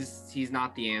he's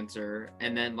not the answer,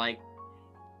 and then like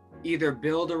either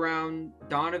build around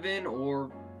Donovan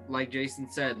or, like Jason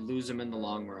said, lose him in the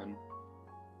long run.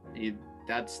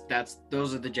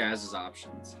 Those are the Jazz's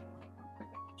options.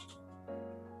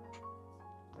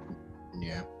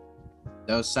 Yeah.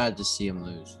 That was sad to see him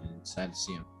lose, and sad to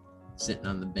see him sitting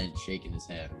on the bench shaking his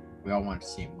head. We all wanted to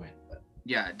see him win, but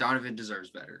Yeah, Donovan deserves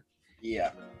better.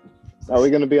 yeah. Are we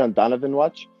going to be on Donovan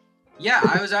watch? Yeah,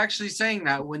 I was actually saying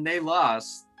that when they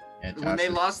lost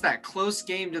Fantastic. that close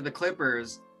game to the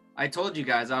Clippers, I told you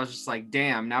guys, I was just like,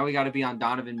 damn, now we got to be on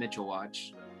Donovan Mitchell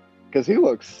watch. Because he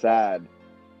looks sad.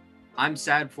 I'm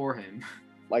sad for him.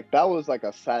 Like, that was like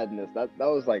a sadness. That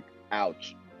was like,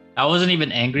 ouch. I wasn't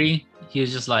even angry. He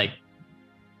was just like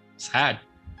sad.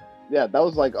 Yeah, that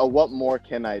was like, what more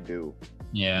can I do?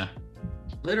 Yeah.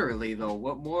 Literally though,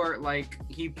 what more? Like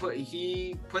he put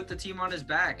the team on his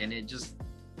back, and he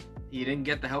didn't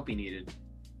get the help he needed.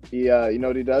 He, you know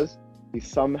what he does? He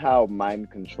somehow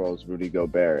mind controls Rudy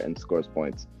Gobert and scores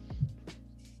points.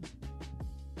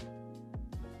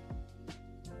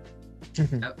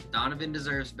 Yep, Donovan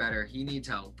deserves better. He needs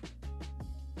help.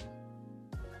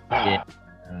 Yeah.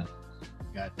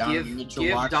 Got Donovan Mitchell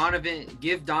Give watch.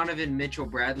 Donovan Mitchell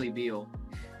Bradley Beal.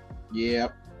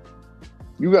 Yep.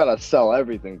 You gotta sell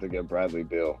everything to get Bradley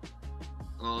Beal.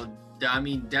 Well, I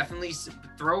mean, definitely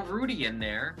throw Rudy in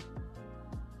there.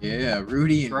 Yeah,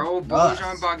 Rudy and Throw Russ.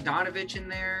 Bojan Bogdanovic in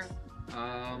there.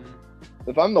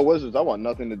 If I'm the Wizards, I want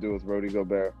nothing to do with Rudy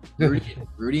Gobert.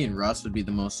 Rudy and Russ would be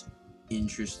the most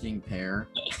interesting pair.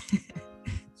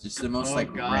 It's just the most Oh,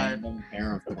 God. random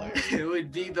pair of players. It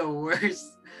would be the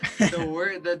worst.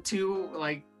 The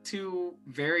two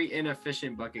very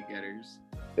inefficient bucket getters.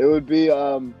 It would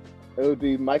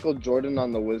be Michael Jordan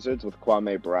on the Wizards with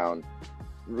Kwame Brown.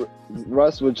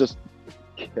 Russ would just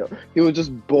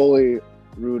bully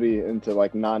Rudy into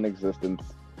like non-existence.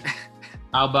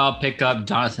 How about pick up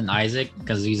Jonathan Isaac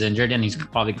because he's injured and he's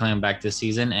probably coming back this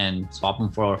season, and swap him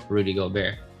for Rudy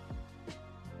Gobert?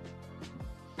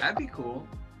 That'd be cool.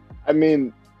 I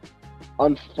mean,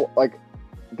 like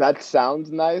that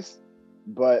sounds nice,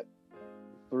 but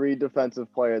 3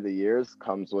 defensive player of the years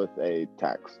comes with a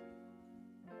tax.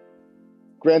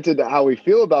 Granted, how we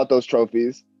feel about those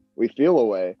trophies, we feel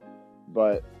away,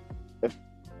 but if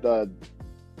the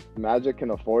Magic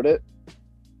can afford it,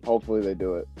 hopefully they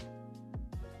do it.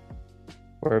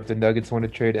 Or if the Nuggets want to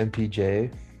trade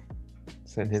MPJ,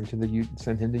 send him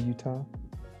to Utah.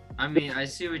 I mean, I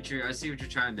see what you're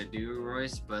trying to do,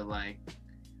 Royce, but like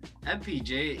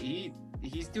MPJ,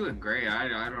 he's doing great. I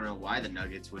don't know why the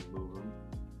Nuggets would move him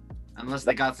unless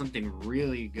they got something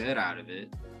really good out of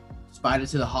it. Spider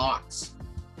to the Hawks.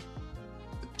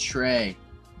 Trey.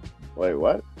 Wait,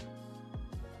 what?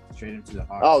 Trade him to the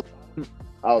Hawks.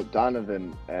 Oh,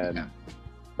 Donovan and Yeah.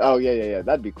 oh yeah,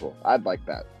 that'd be cool. I'd like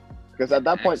that because at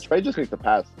that point, Trey just needs to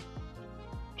pass.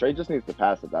 Trey just needs to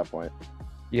pass at that point.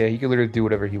 Yeah, he can literally do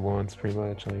whatever he wants, pretty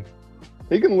much. Like,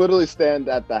 He can literally stand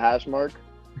at the hash mark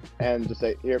and just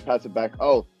say, "Here, pass it back."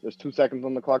 Oh, there's 2 seconds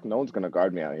on the clock. No one's gonna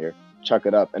guard me out here. Chuck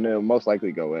it up, and it'll most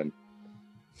likely go in.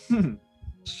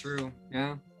 It's true.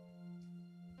 Yeah.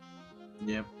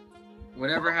 Yep.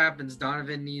 Whatever happens,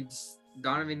 Donovan needs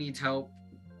help.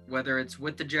 Whether it's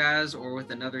with the Jazz or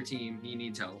with another team, he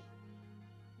needs help.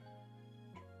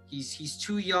 He's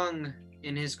too young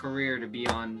in his career to be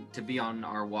on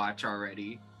our watch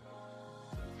already.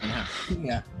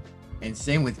 Yeah. And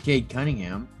same with Cade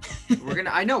Cunningham.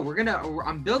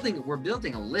 We're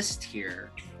building a list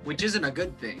here, which isn't a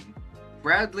good thing.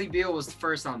 Bradley Beal was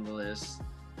first on the list.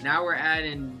 Now we're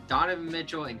adding Donovan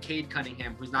Mitchell and Cade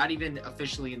Cunningham, who's not even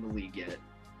officially in the league yet.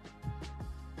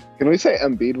 Can we say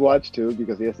Embiid watch too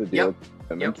because he has to deal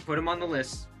with Yep, put him on the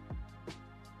list.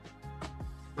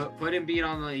 Put Embiid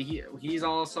on the. He's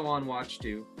also on watch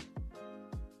too.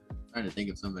 Trying to think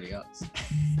of somebody else.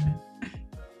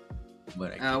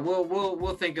 But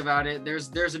We'll think about it.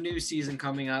 There's a new season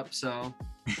coming up, so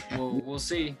we'll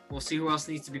see. We'll see who else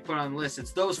needs to be put on the list.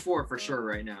 It's those 4 for sure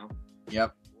right now.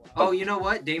 Yep. Oh, you know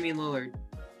what? Damian Lillard.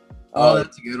 Oh,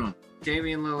 that's a good one.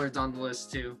 Damian Lillard's on the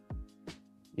list too.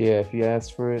 yeah, if you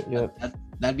ask for it, yep.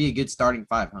 That'd be a good starting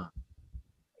 5, huh?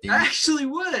 I actually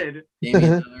would.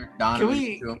 Damian Lillard, Donovan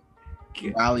we- Mitchell,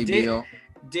 Bradley Beal,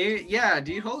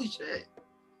 Dude, holy shit.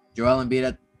 Joel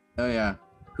Embiid. Oh yeah,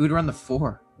 who'd run the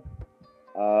 4?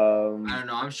 I don't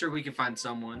know. I'm sure we can find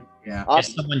someone. Yeah,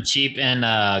 It's someone cheap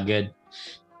and good.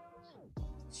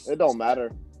 It don't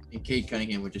matter. and Cade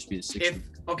Cunningham would just be the 6th.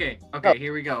 Okay,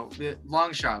 here we go. The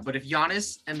long shot. But if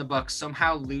Giannis and the Bucks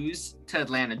somehow lose to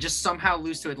Atlanta, just somehow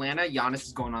lose to Atlanta, Giannis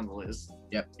is going on the list.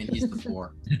 Yep, and he's the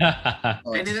 4.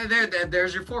 Oh, And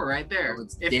there's your 4 right there. Oh,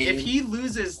 it's If Dame. he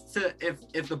loses to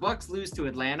if the Bucks lose to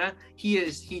Atlanta,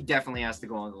 he definitely has to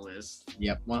go on the list.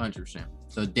 Yep, 100%.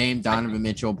 So Dame, Donovan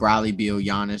Mitchell, Bradley Beal,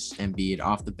 Giannis, Embiid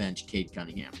off the bench, Cade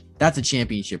Cunningham. That's a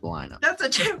championship lineup. That's a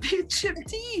championship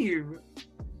team.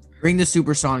 Bring the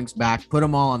Supersonics back, put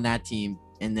them all on that team,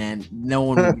 and then no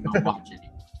one will be watching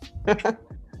it.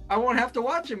 I won't have to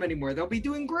watch them anymore. They'll be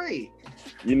doing great.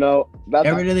 You know, that's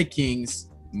Get rid of the Kings,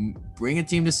 bring a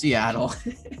team to Seattle.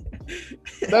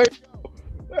 there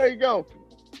you go.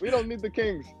 We don't need the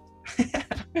Kings.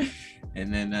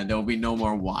 And then there'll be no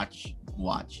more watch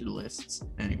lists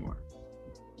anymore.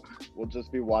 We'll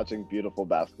just be watching beautiful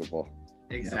basketball.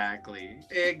 Exactly.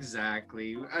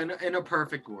 In a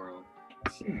perfect world.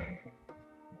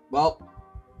 Well,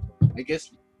 I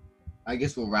guess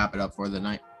we'll wrap it up for the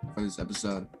night for this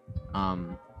episode.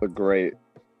 That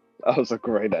was a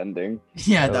great ending.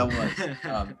 Yeah, that was.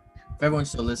 If everyone's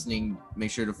still listening, make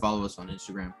sure to follow us on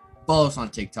Instagram. Follow us on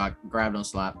TikTok. Grab Don't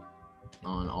Slap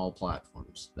on all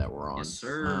platforms that we're on. Yes,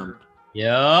 sir.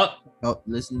 Yup.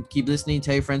 Keep listening.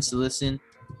 Tell your friends to listen.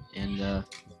 And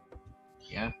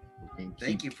yeah.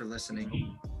 Thank you for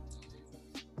listening.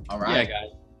 All Yeah, right. guys.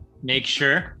 Make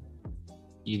sure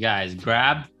you guys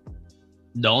grab,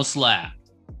 don't slap.